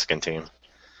other Mexican team.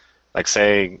 Like,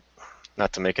 say,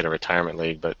 not to make it a retirement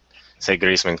league, but say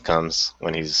Griezmann comes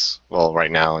when he's,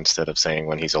 right now instead of saying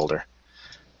when he's older.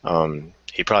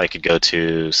 He probably could go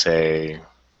to, say,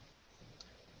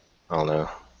 I don't know,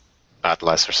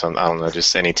 Atlas or something, I don't know,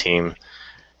 just any team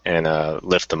and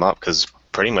lift them up because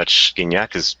pretty much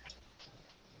Gignac is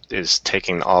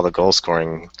taking all the goal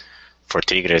scoring for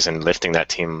Tigres and lifting that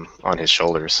team on his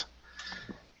shoulders.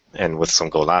 And with some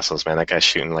golazos, man, that guy's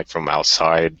shooting like from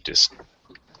outside, just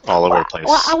all over the place.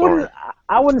 Well,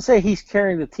 I wouldn't say he's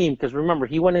carrying the team because remember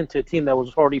he went into a team that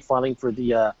was already fighting for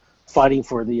the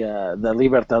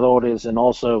Libertadores and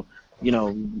also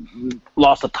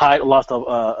lost a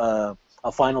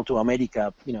final to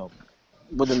America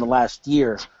within the last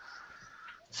year.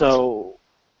 So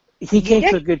he came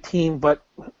to a good team, but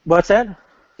what's that?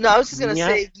 No, I was just going to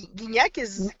say, Gignac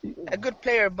is a good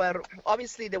player, but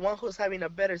obviously the one who's having a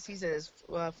better season is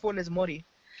Funes Mori.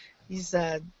 He's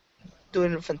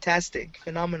doing fantastic,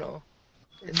 phenomenal.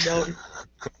 You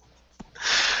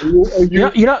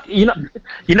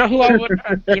know who I would.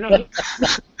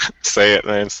 Say it,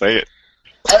 man. Say it.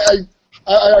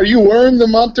 Are you wearing the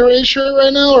Monterrey shirt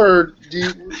right now, or do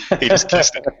you? He just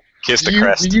kissed it. Kissed the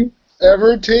crest. Do you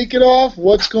ever take it off?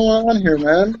 What's going on here,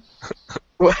 man?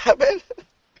 What happened?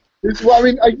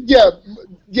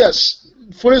 Yes.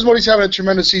 Funes Mori's having a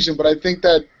tremendous season, but I think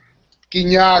that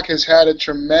Gignac has had a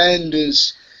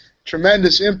tremendous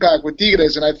impact with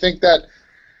Tigres, and I think that,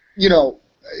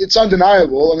 it's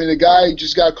undeniable. I mean, the guy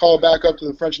just got called back up to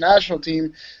the French national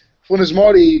team. Funes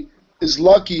Mori is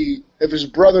lucky if his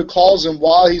brother calls him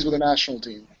while he's with the national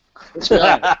team. Let's be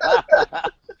honest.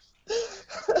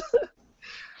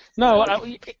 No,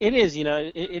 it is.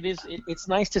 It is. It's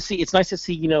nice to see. It's nice to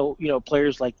see.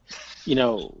 Players like,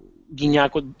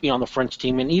 Gignac would be on the French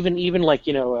team, and even like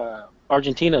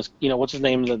Argentina's. What's his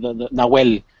name? The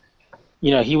Nahuel.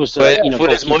 He was. So it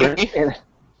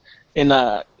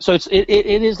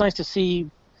is nice to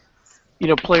see.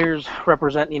 Players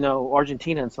represent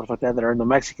Argentina and stuff like that are in the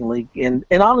Mexican league, and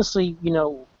honestly,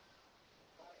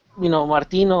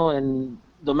 Martino and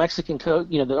the Mexican coach,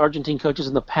 the Argentine coaches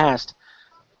in the past.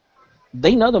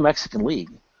 They know the Mexican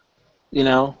league,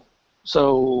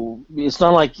 so it's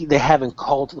not like they haven't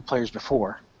called to the players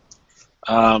before.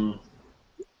 Hell,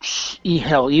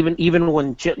 even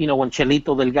when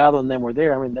Chelito Delgado and them were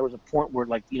there, I mean, there was a point where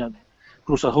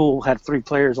Cruz Azul had 3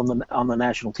 players on the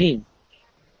national team.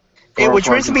 Which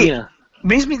brings me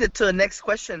to the next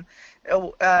question.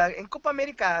 In Copa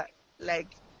America,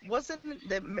 wasn't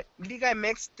the Liga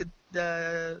MX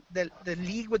the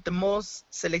league with the most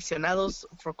seleccionados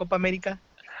for Copa America?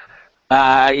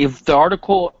 If the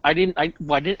article, I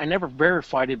never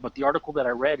verified it, but the article that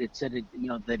I read, it said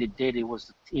that it did. It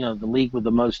was the league with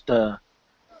the most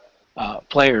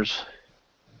players.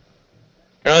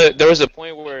 There was a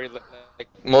point where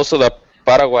most of the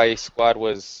Paraguay squad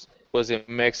was in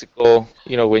Mexico.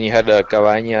 When you had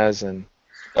Cabañas and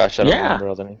I don't remember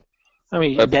all the name. I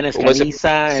mean, Dennis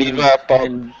Caniza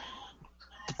and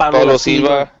Pablo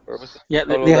Silva. Yeah,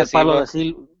 they had Pablo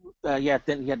Silva. You had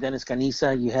Dennis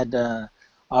Caniza. You had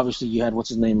obviously you had what's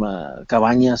his name,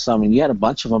 Cabañas. I mean, you had a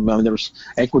bunch of them. I mean, there was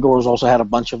Ecuador's also had a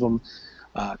bunch of them.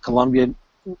 Colombia,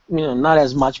 not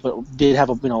as much, but did have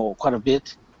quite a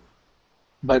bit.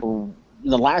 But in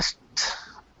the last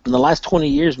 20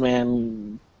 years,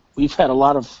 man, we've had a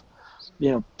lot of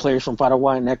players from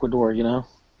Paraguay and Ecuador.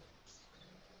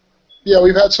 Yeah,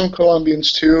 we've had some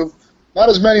Colombians too. Not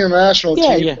as many on the national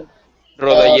team. Yeah.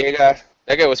 Rodallega,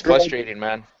 that guy was frustrating,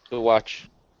 man, to watch.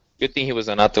 Good thing he was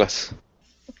on Atlas.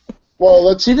 Well,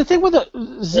 let's see the thing with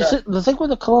the thing with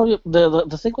the Colombian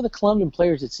the thing with the Colombian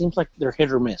players. It seems like they're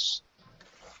hit or miss.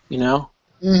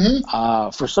 Mm-hmm.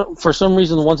 For some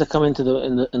reason, the ones that come into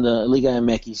in the Liga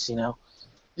MX,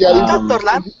 Yeah,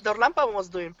 Dorlampa was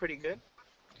doing pretty good.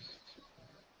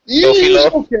 He's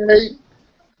okay.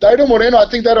 Dairo Moreno, I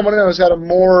think Dairo Moreno has had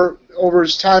more over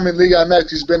his time in Liga MX.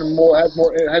 He's been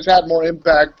has had more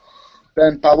impact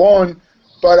than Pavon.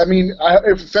 But I mean,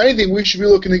 if anything, we should be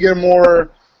looking to get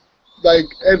more like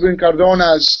Edwin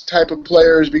Cardona's type of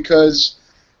players, because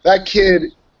that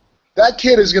kid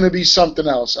is going to be something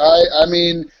else. I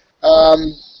mean,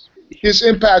 his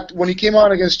impact when he came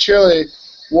on against Chile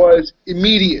was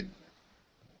immediate,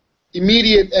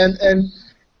 and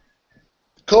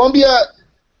Colombia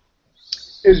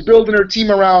is building her team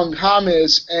around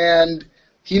James, and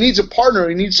he needs a partner.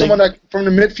 He needs someone that from the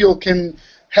midfield can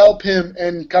help him,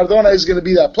 and Cardona is going to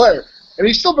be that player. And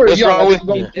he's still very young. He's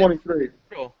only 23.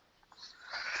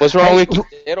 What's wrong with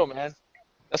Quintero, man?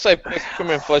 That's why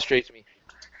Peckerman frustrates me.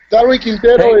 Darwin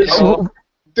Quintero is.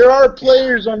 There are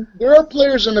players in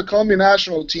the Colombian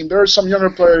national team. There are some younger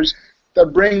players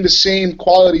that bring the same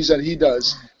qualities that he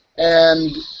does,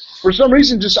 and for some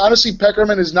reason, just honestly,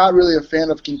 Peckerman is not really a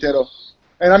fan of Quintero.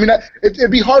 And I mean,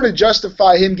 it'd be hard to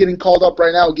justify him getting called up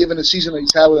right now, given the season that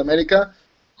he's had with America.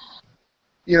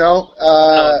 The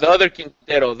other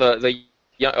Quintero,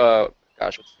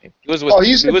 gosh, what's his name? He was with.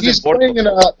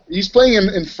 He's playing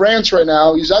in France right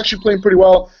now. He's actually playing pretty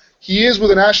well. He is with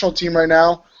the national team right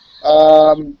now.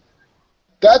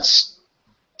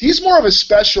 He's more of a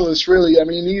specialist, really. I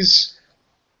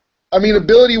mean,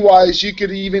 ability-wise, you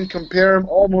could even compare him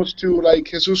almost to like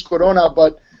Jesus Corona,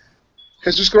 but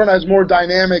Jesus Corona is more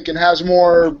dynamic and has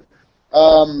more.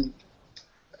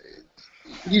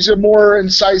 He's a more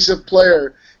incisive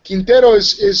player. Quintero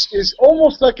is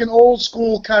almost like an old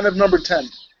school kind of number 10.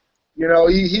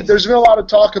 There's been a lot of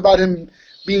talk about him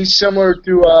being similar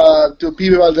to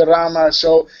Pibe Valderrama.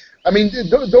 So, I mean,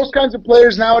 those kinds of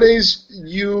players nowadays,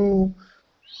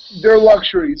 they're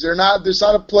luxuries. There's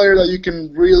not a player that you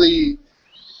can really,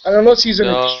 unless he's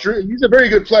he's a very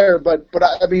good player, but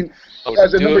I mean,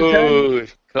 as a number 10.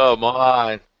 Come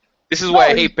on. This is why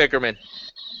I hate Peckerman.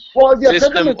 Well, yeah,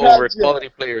 system over quality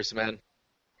players, man.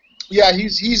 Yeah, he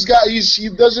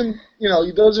doesn't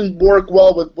work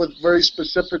well with very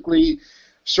specifically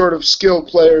sort of skilled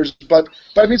players, but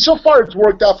I mean, so far it's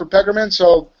worked out for Peckerman.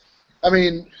 So, I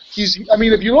mean,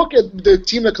 if you look at the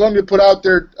team that Colombia put out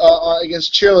there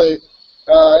against Chile,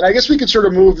 and I guess we could sort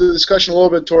of move the discussion a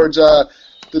little bit towards the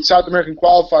South American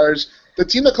qualifiers. The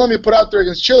team that Colombia put out there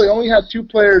against Chile only had 2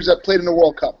 players that played in the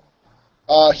World Cup.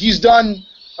 He's done,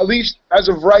 at least as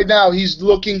of right now, he's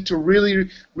looking to really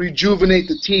rejuvenate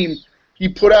the team. He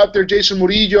put out there Jason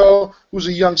Murillo, who's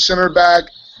a young center back,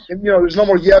 and there's no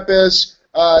more Yepes.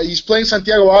 He's playing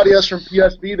Santiago Arias from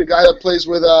PSV, the guy that plays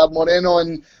with Moreno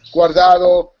and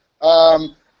Guardado.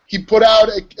 He put out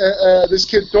this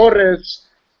kid Torres,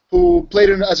 who played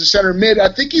as a center mid.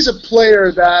 I think he's a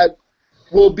player that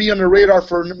will be on the radar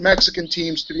for Mexican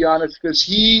teams, to be honest, because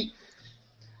he's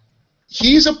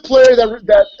a player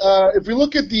that if we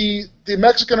look at the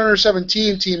Mexican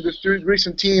under-17 team, this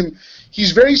recent team,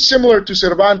 he's very similar to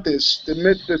Cervantes,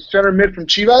 the center mid from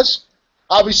Chivas.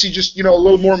 Obviously, just a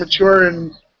little more mature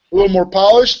and a little more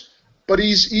polished, but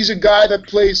he's a guy that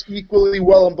plays equally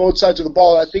well on both sides of the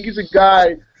ball. I think he's a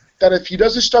guy that if he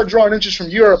doesn't start drawing interest from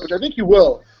Europe, which I think he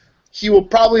will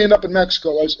probably end up in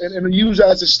Mexico and use that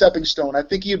as a stepping stone. I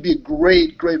think he would be a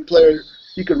great player.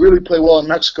 He could really play well in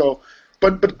Mexico.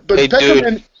 But hey,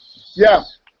 Peckerman, dude, yeah.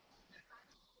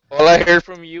 All I heard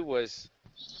from you was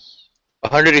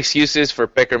 100 excuses for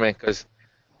Peckerman, because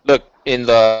look, in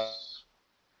the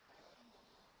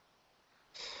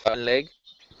leg,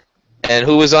 and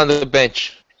who was on the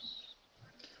bench?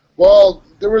 Well,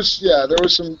 there was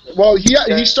some. Well, he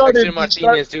started. Jackson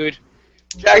Martinez, dude.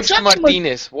 Jackson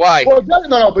Martinez. Why? Well,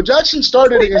 but Jackson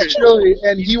started against Chile,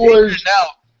 and he was.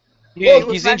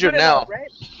 He's injured now. Right?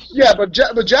 Yeah, but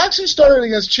Jackson started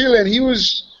against Chile, and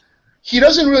he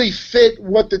doesn't really fit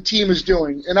what the team is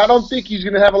doing, and I don't think he's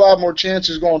going to have a lot more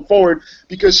chances going forward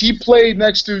because he played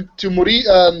next to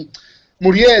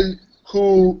Muriel,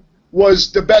 who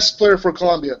was the best player for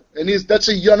Colombia, and that's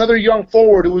another young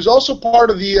forward who was also part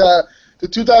of the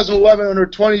 2011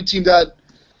 under-20 team that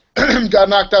got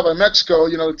knocked out by Mexico.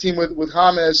 You know, the team with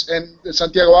James and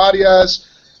Santiago Arias.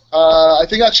 I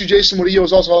think actually Jason Murillo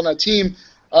was also on that team.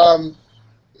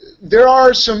 There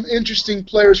are some interesting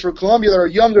players for Colombia that are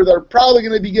younger that are probably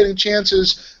going to be getting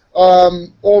chances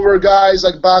over guys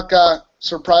like Baca,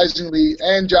 surprisingly,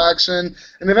 and Jackson,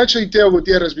 and eventually Teo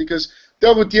Gutierrez, because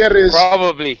Teo Gutierrez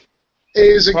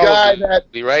is a guy that,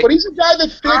 right? but he's a guy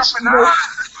that fits.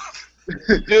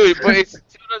 Dude, but it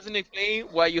still doesn't explain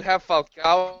why you have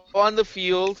Falcao on the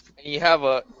field and you have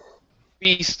a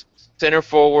beast center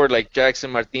forward like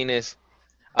Jackson Martinez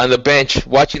on the bench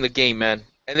watching the game, man.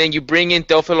 And then you bring in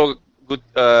Teófilo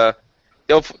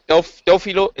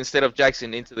instead of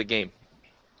Jackson into the game.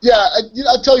 Yeah,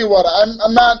 I'll tell you what.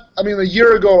 I'm not. I mean, a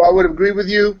year ago I would agree with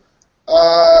you.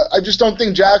 I just don't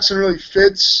think Jackson really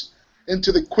fits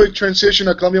into the quick transition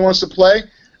that Colombia wants to play.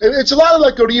 It's a lot of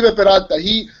like Oribe Peralta.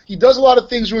 He does a lot of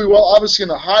things really well, obviously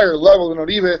on a higher level than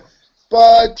Oribe,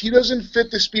 but he doesn't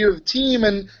fit the speed of the team.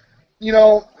 And you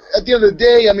know, at the end of the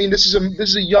day, I mean, this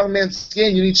is a young man's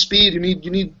game. You need speed. You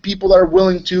need people that are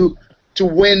willing to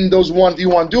win those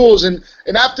 1v1 duels. And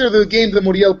after the game that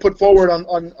Muriel put forward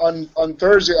on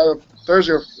Thursday or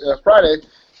Friday,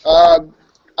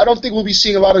 I don't think we'll be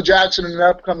seeing a lot of Jackson in the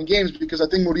upcoming games, because I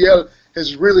think Muriel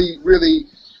has really, really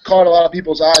caught a lot of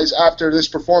people's eyes after this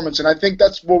performance. And I think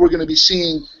that's what we're going to be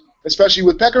seeing, especially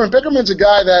with Peckerman. Peckerman's a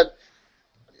guy that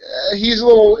he's a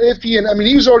little iffy, and I mean,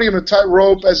 he was already on a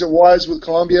tightrope as it was with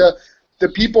Colombia.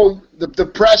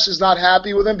 The press is not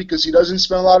happy with him because he doesn't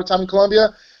spend a lot of time in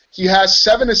Colombia. He has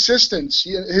 7 assistants.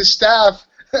 His staff,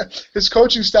 his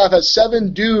coaching staff, has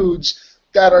 7 dudes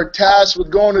that are tasked with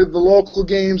going to the local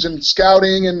games and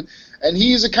scouting, and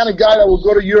he's the kind of guy that will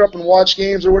go to Europe and watch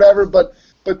games or whatever. But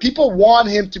people want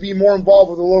him to be more involved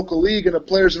with the local league and the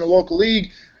players in the local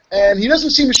league, and he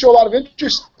doesn't seem to show a lot of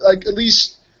interest, like at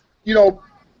least, you know,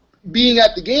 being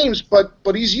at the games. But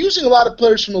he's using a lot of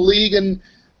players from the league, and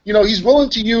you know, he's willing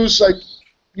to use, like,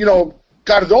 you know,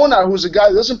 Cardona, who's a guy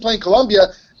that doesn't play in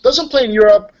Colombia, doesn't play in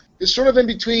Europe, is sort of in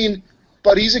between,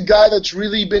 but he's a guy that's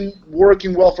really been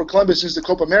working well for Colombia since the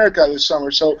Copa America this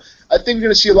summer. So I think we're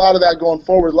going to see a lot of that going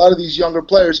forward, a lot of these younger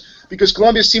players, because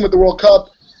Colombia's team at the World Cup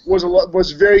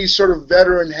was very sort of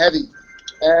veteran heavy,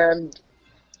 and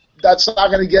that's not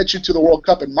going to get you to the World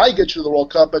Cup. It might get you to the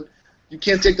World Cup, but you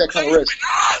can't take that kind of risk.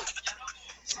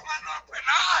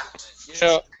 You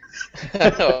know,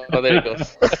 oh, there it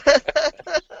goes.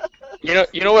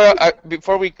 You know what?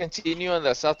 Before we continue on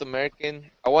the South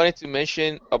American, I wanted to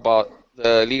mention about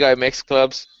the Liga MX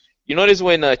clubs. You notice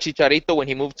when Chicharito, when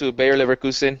he moved to Bayer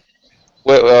Leverkusen,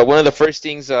 one of the first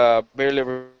things Bayer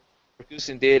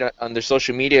Leverkusen did on their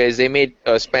social media is they made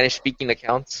Spanish-speaking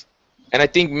accounts. And I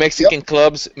think Mexican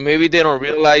clubs, maybe they don't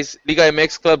realize, Liga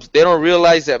MX clubs, they don't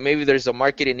realize that maybe there's a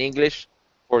market in English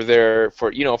for their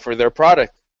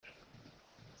product.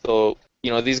 So,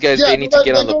 you know, these guys, they need to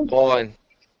get on the ball. And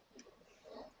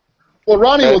well,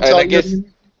 Ronnie will tell you.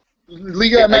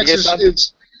 Liga MX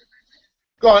is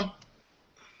go on.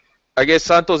 I guess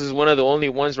Santos is one of the only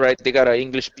ones, right? They got an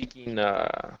English-speaking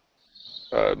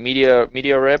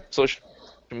media rep, social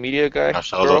media guy.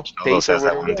 Cholos has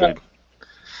that one, dude.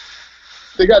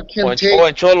 They got Kim Tate. Oh,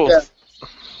 and Cholos.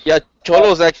 Yeah,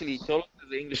 Cholos has the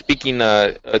English-speaking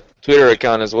Twitter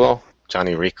account as well.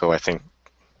 Johnny Rico, I think,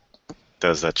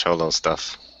 does that Cholo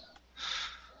stuff.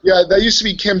 Yeah, that used to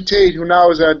be Kim Tate, who now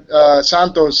is at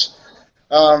Santos.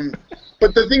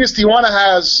 But the thing is, Tijuana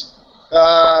has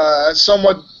a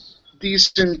somewhat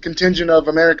decent contingent of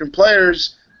American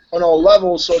players on all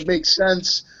levels, so it makes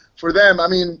sense for them. I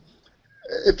mean,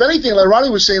 if anything, like Ronnie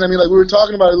was saying, I mean, like we were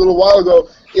talking about a little while ago,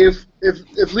 if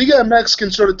Liga MX can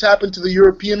sort of tap into the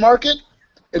European market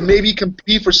and maybe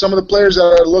compete for some of the players that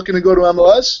are looking to go to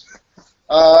MLS,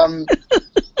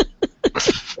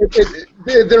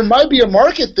 there might be a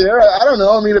market there. I don't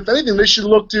know. I mean, if anything, they should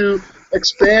look to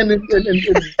expand and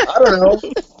I don't know.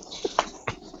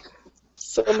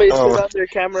 Somebody turn on their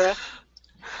camera.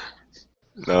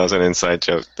 No, it was an inside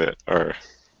joke or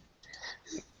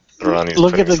Ronnie's.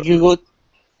 Look at the Google.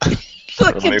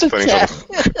 Ronnie's putting some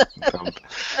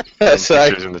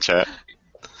pictures in the chat.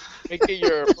 Make it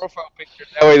your profile picture.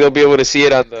 That way they'll be able to see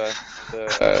it on the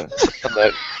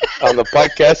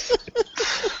podcast.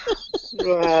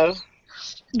 Wow.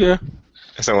 Yeah.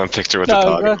 It's one picture with the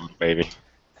dog and the baby.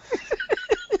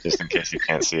 Just in case you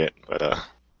can't see it, but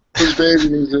whose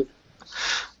baby is it?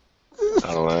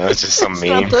 I don't know. It's just some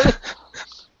meme.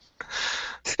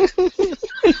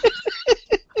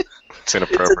 It's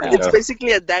inappropriate. It's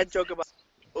basically a dad joke about.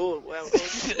 Oh well.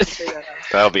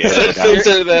 That'll be edited out.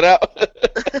 Filter that out.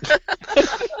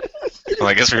 Well,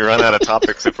 I guess we run out of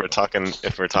topics if we're talking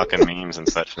memes and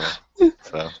such now.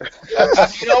 So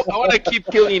I want to keep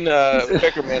killing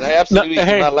Peckerman. I absolutely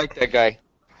do not like that guy.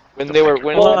 When they were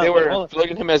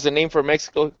floating him as a name for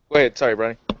Mexico. Go ahead. Sorry,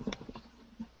 Brian.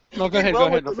 No, go ahead.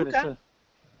 No, finish.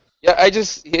 Yeah,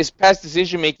 his past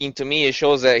decision making to me, it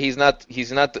shows that he's not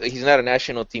a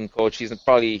national team coach. He's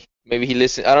probably, maybe he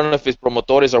listens. I don't know if it's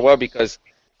promotores or what, because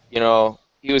he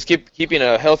was keeping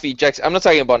a healthy Jackson. I'm not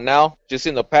talking about now. Just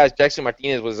in the past, Jackson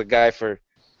Martinez was a guy for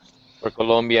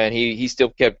Colombia, and he still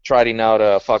kept trotting out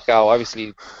Falcao.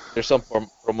 Obviously, there's some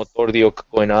promotor deal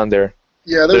going on there.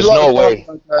 Yeah, there's a lot of talk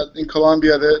about that in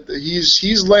Colombia. That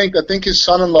he's linked. I think his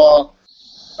son-in-law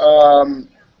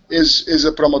is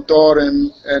a promotor,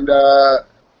 and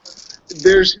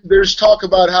there's talk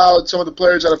about how some of the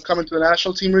players that have come into the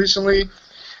national team recently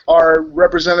are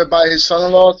represented by his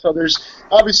son-in-law. So there's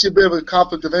obviously a bit of a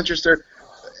conflict of interest there.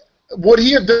 Would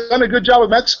he have done a good job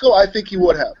with Mexico? I think he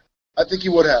would have.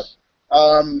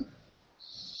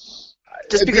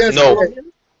 Just because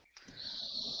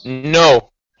No.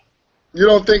 You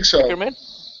don't think so? Peckerman?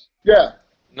 Yeah.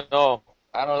 No,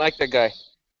 I don't like that guy.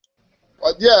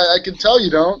 Yeah, I can tell you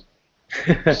don't.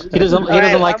 He doesn't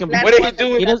like him. What did he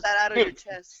do?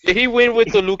 Did he win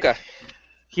with Toluca?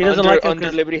 He doesn't like him. He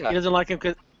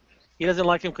doesn't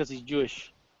like him because he's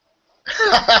Jewish.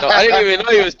 No, I didn't even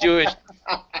know he was Jewish,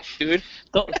 dude.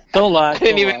 Don't lie. I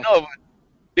didn't even know.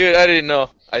 Dude, I didn't know.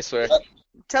 I swear.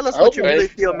 Tell us what you really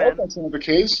feel, man. That's not the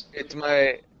case. It's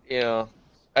my, I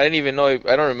didn't even know. I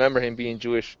don't remember him being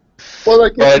Jewish. Well,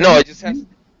 like, no, I just have.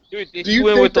 Dude, did he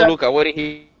win with Toluca? What did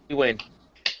he win?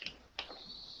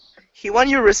 He won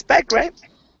your respect, right?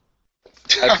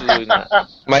 Absolutely not.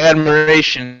 My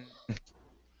admiration.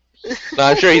 No,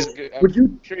 I'm sure he's good. Would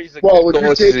you he's a would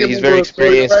you take him he's over very Osorio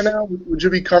experienced. right now? Would you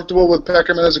be comfortable with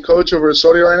Peckerman as a coach over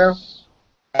Osorio right now?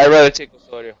 I'd rather take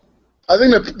Osorio. I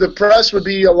think the press would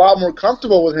be a lot more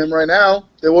comfortable with him right now.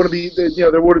 There would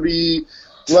be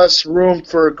less room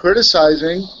for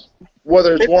criticizing,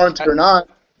 whether it's warranted or not.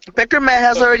 Peckerman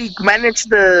has already managed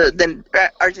the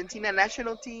Argentina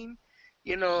national team.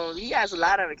 He has a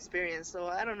lot of experience. So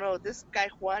I don't know. This guy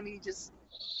Juan,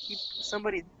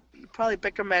 probably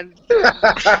Peckerman.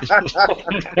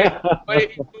 What did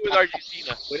he do with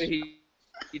Argentina? What did he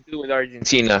do with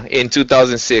Argentina in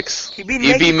 2006? He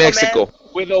beat Mexico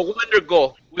with a wonder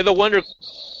goal. La Volpe.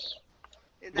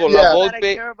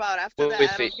 I care about. After that,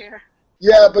 I don't care.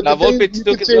 Yeah, but La Volpe you took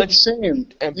could his say lunch the same.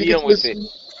 and beat him with it.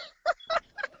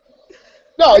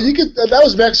 No, you could. That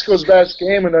was Mexico's best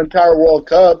game in the entire World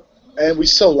Cup, and we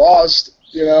still lost.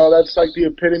 That's like the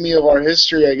epitome of our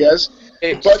history, I guess.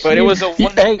 But it was a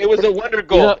wonder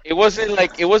goal. It wasn't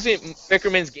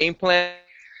Peckerman's game plan.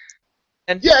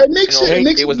 Yeah,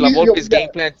 it was La Volpe's game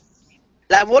plan.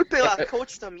 La Volpe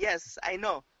coached him. Yes, I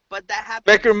know, but that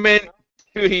happened. Peckerman,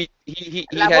 dude, he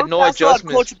had no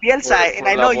adjustments. Coach Bielsa, and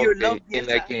I know you love Bielsa in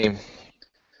that game.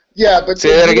 Yeah, but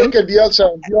if you look at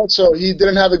Bielsa, he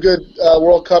didn't have a good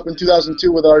World Cup in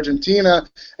 2002 with Argentina,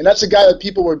 and that's a guy that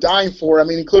people were dying for. I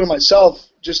mean, including myself,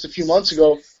 just a few months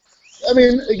ago. I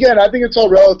mean, again, I think it's all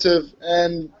relative,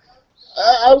 and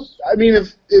I mean,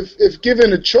 if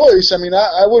given a choice, I mean,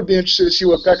 I would be interested to see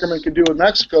what Peckerman could do with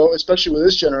Mexico, especially with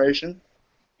this generation.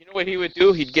 You know what he would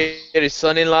do? He'd get his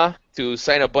son-in-law to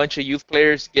sign a bunch of youth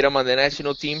players, get them on the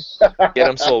national team, get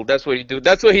them sold. That's what he'd do.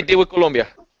 That's what he did with Colombia,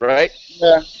 right?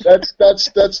 Yeah, that's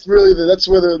really that's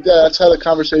how the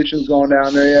conversation's going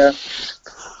down there. Yeah.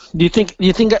 Do you think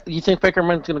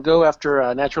Peckerman's going to go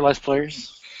after naturalized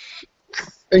players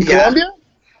in Colombia,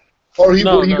 or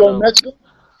will he go to Mexico?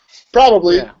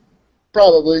 Probably. Yeah.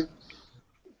 Probably.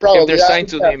 If they're signed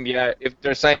to him, yeah. If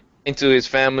they're signed to his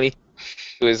family,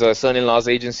 to his son-in-law's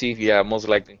agency, yeah, most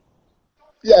likely.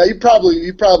 Yeah, he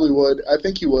probably would. I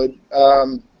think he would.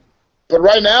 But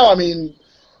right now, I mean,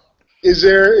 is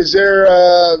there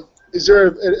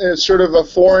a sort of a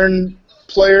foreign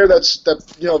player that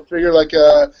figure like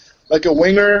a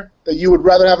winger that you would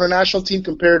rather have in a national team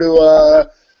compared to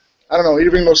I don't know,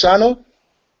 Irving Lozano?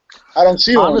 I don't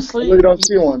see one. Honestly, I really don't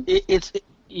see one. It's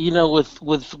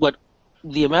with what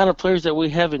the amount of players that we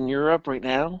have in Europe right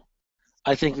now,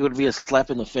 I think it would be a slap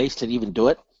in the face to even do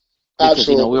it. Because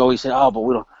Absolutely. We always say,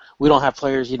 but we don't have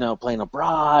players playing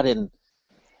abroad, and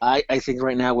I think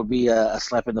right now would be a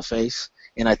slap in the face,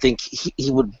 and I think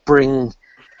he would bring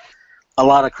a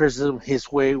lot of criticism his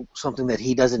way, something that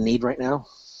he doesn't need right now.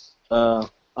 I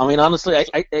mean, honestly,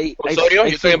 Osorio?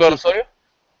 You're talking about Osorio?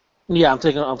 Yeah, I'm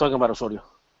talking about Osorio.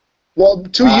 Well,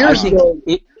 2 years ago.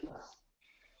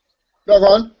 No, go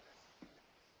on.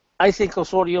 I think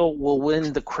Osorio will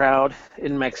win the crowd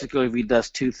in Mexico if he does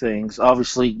two things.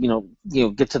 Obviously,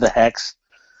 get to the hex.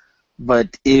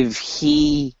 But if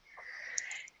he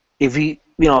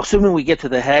assuming we get to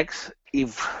the Hex,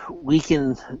 if we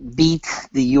can beat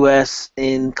the U.S.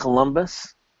 in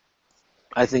Columbus,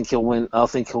 I think he'll win. I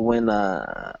think he'll win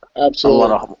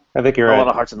Absolutely. I think you're a right. lot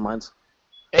of hearts and minds.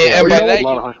 And by that, a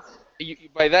lot of hearts.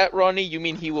 by that, Ronnie, you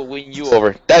mean he will win you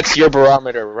over? That's your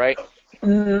barometer, right?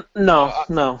 No.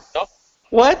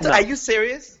 What? No. Are you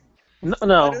serious? No,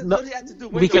 What no. does he have to do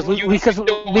with Because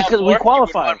it? we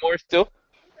qualified. More still?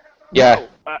 Yeah.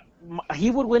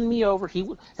 He would win me over. He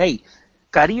would. Hey,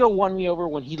 Carrillo won me over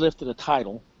when he lifted a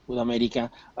title with America.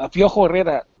 Piojo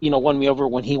Herrera, won me over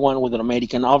when he won with an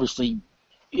American. Obviously,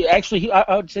 actually,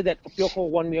 I would say that Piojo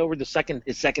won me over his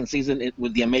second season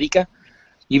with the America,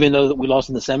 even though we lost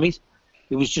in the semis.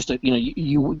 It was just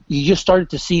you just started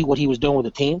to see what he was doing with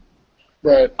the team.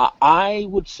 Right. I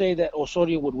would say that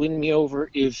Osorio would win me over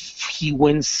if he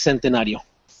wins Centenario.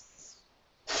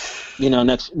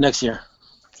 Next year.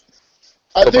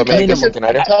 I think Copa America, a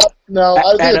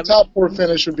Centenario? top 4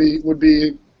 finish would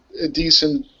be a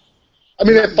decent. I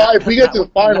mean, if we get to the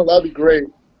final, that'd be great.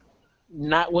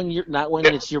 Not when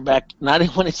it's your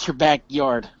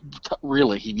backyard.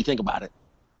 Really, if you think about it.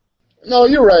 No,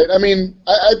 you're right. I mean,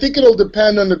 I think it'll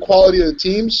depend on the quality of the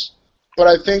teams, but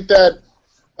I think that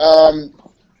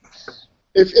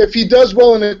if he does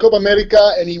well in the Copa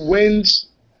America and he wins,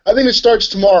 I think it starts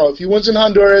tomorrow. If he wins in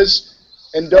Honduras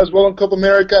and does well in Copa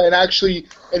America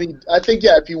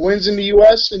if he wins in the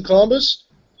U.S. in Columbus,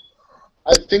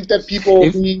 I think that people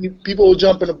will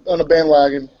jump on a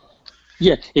bandwagon.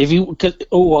 Yeah,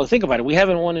 think about it. We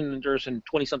haven't won in Honduras in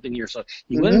 20-something years. So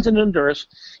he wins in Honduras,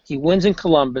 he wins in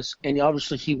Columbus, and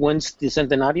obviously he wins the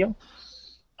Centenario.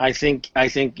 I think I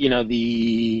think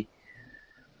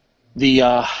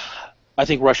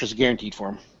Russia's guaranteed for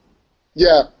him.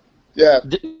 Yeah.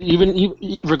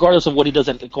 Even regardless of what he does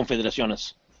at the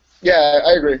Confederaciones. Yeah,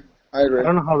 I agree. I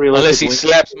don't know how realistic. Unless he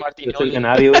slaps Martin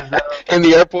Centenario in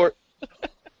the airport.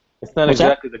 It's not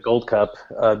exactly the Gold Cup.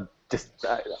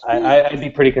 I'd be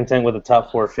pretty content with a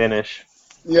top 4 finish.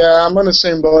 Yeah, I'm on the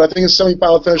same boat. I think a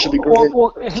semifinal finish would be great.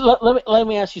 Well, let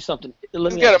me ask you something. You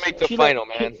got to make the final,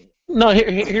 man. No,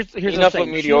 here's enough of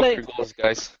mediocre goals,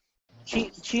 guys.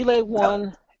 Chile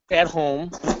won at home,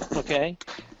 okay?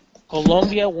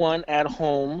 Colombia won at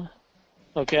home,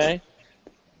 okay?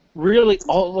 Really,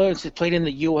 although it's played in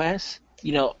the U.S.,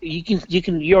 you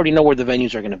already know where the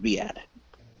venues are going to be at.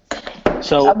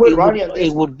 So it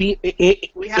would be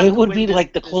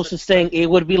like the closest thing. It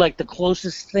would be like the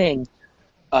closest thing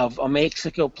of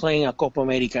Mexico playing a Copa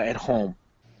America at home.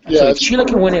 Yeah, so if Chile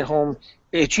can win at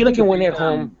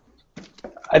home,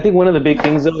 I think one of the big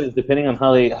things though is depending on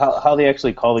how they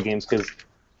actually call the games, because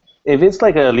if it's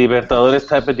like a Libertadores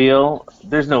type of deal,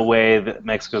 there's no way that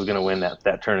Mexico's going to win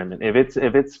that tournament. If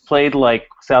it's played like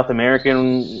South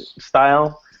American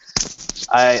style,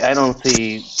 I don't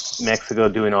see Mexico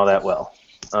doing all that well.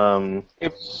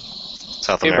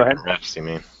 South American refs, you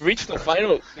mean? They reached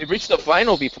the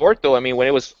final before, though. I mean, when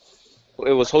it was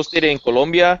hosted in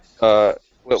Colombia.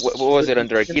 What was it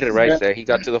under Aguirre, right? That he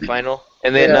got to the final,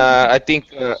 and then I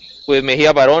think with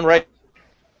Mejia Barón, right?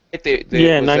 They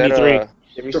 93.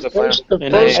 They reached the final.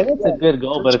 I think it's a good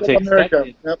goal, but to expect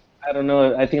it, I don't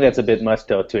know. I think that's a bit much,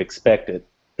 though, to expect it.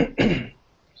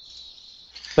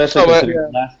 Especially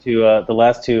considering the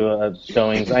last two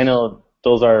showings. I know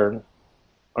those aren't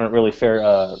really fair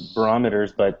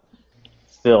barometers, but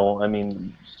still, I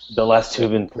mean, the last two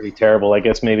have been pretty terrible. I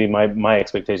guess maybe my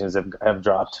expectations have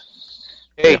dropped.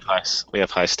 Hey, we have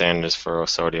high standards for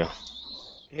Osorio.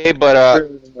 Hey, but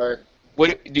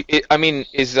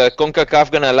is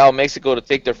CONCACAF gonna allow Mexico to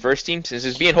take their first team? Since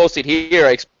it's being hosted here,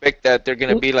 I expect that they're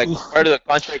gonna be like part of the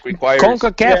contract requires.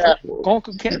 CONCACAF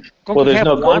well, there's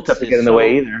no Gold Cup to get in the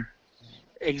way either.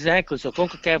 Exactly. So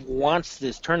CONCACAF wants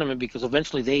this tournament because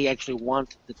eventually they actually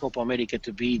want the Copa America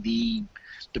to be the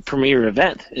premier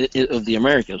event of the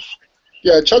Americas.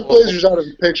 Yeah, Chuck Blazer's out of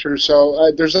the picture,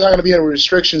 so there's not going to be any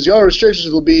restrictions. The only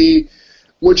restrictions will be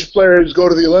which players go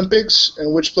to the Olympics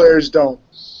and which players don't.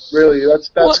 Really,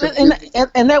 that's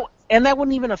and that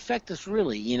wouldn't even affect us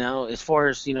really, as far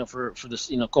as for this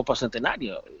Copa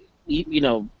Centenario,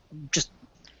 just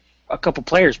a couple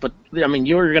players, but I mean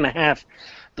you're going to have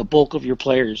the bulk of your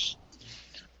players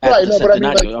at the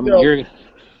Centenario.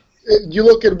 You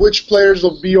look at which players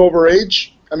will be over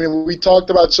age. I mean, we talked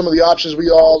about some of the options. We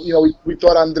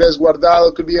thought Andres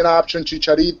Guardado could be an option,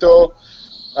 Chicharito.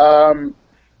 I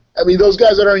mean, those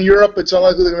guys that are in Europe, it's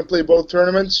unlikely they're going to play both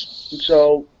tournaments.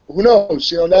 So who knows,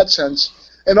 in that sense.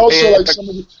 And also, like some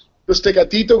of does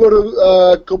Tecatito go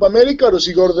to Copa America or does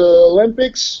he go to the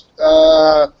Olympics?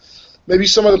 Maybe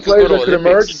some of the players that could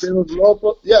emerge.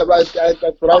 Yeah, right.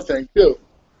 That's what I think too.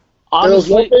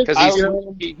 Honestly, Because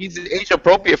he's age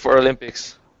appropriate for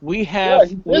Olympics. we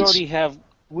already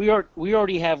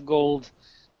have gold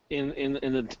in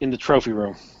the trophy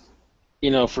room.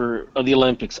 For the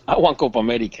Olympics. I want Copa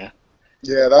America.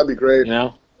 Yeah, that'd be great.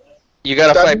 You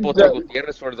gotta That fight means Potro that-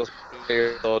 Gutierrez for those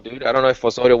players, though, dude. I don't know if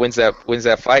Osorio wins that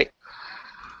fight.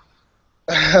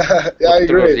 Yeah, I Potro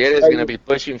agree. Gutierrez is gonna be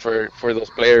pushing for those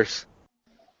players.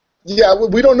 Yeah,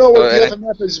 we don't know what the and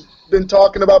FMF has been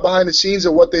talking about behind the scenes,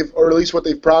 or at least what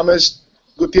they've promised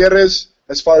Gutierrez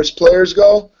as far as players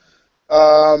go.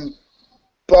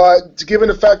 But given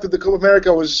the fact that the Copa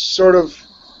America was sort of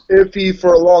iffy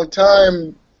for a long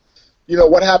time,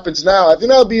 what happens now? I think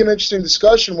that'll be an interesting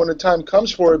discussion when the time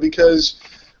comes for it, because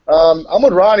I'm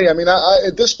with Ronnie. I mean,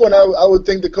 at this point, I would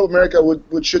think the Copa America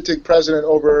should take precedent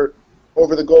over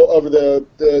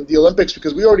the Olympics,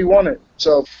 because we already won it.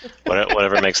 So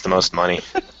Whatever makes the most money.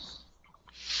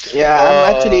 Yeah,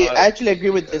 I actually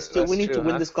agree with this too. We need to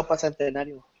win this Copa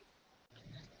Centenario.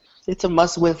 It's a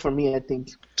must-win for me, I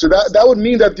think. So that would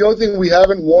mean that the only thing we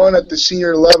haven't won at the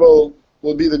senior level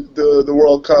will be the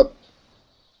World Cup.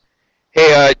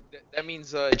 Hey, that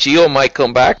means Gio might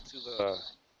come back to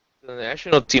the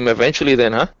national team eventually,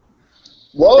 then, huh?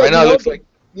 Well, right now it looks like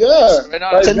right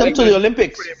now, Send them to the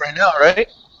Olympics. Right now, right?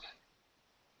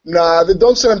 Nah,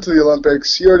 don't send him to the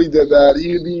Olympics. He already did that.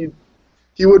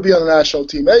 He would be on the national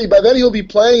team. Hey, by then he'll be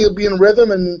playing. He'll be in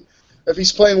rhythm, and if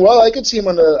he's playing well, I could see him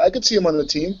on the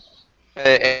team.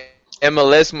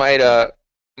 MLS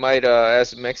might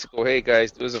ask Mexico, hey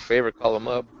guys, do us a favor, call him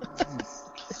up.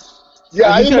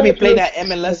 Yeah, He's gonna be playing at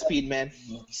MLS speed, man.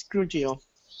 Screw Gio.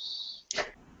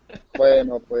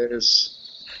 Bueno, pues.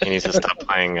 He needs to stop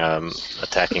playing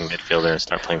attacking midfielder and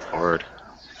start playing forward.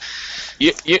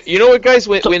 You know what, guys?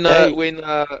 When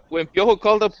Piojo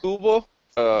called up Kubo,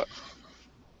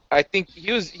 I think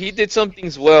he did some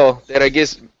things well that I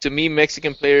guess to me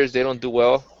Mexican players they don't do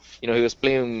well. He was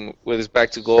playing with his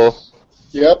back to goal.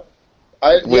 Yep.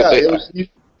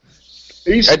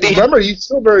 Remember, he's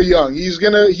still very young. He's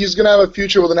gonna have a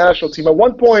future with the national team. At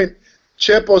one point,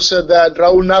 Chepo said that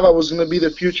Raul Nava was gonna be the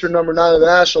future number 9 of the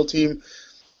national team.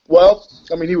 Well,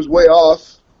 I mean, he was way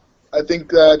off. I think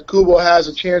that Kubo has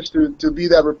a chance to be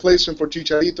that replacement for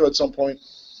Chicharito at some point.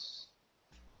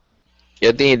 Yeah,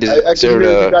 I think he I can hear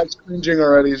the guys cringing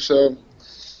already. So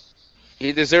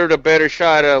he deserved a better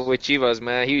shot with Chivas,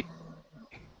 man.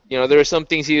 There were some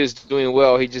things he was doing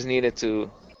well. He just needed to.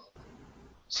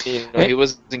 He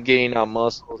wasn't getting out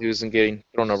muscle. He wasn't getting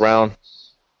thrown around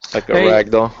like a rag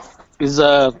doll.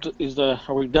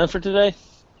 Are we done for today?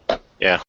 Yeah.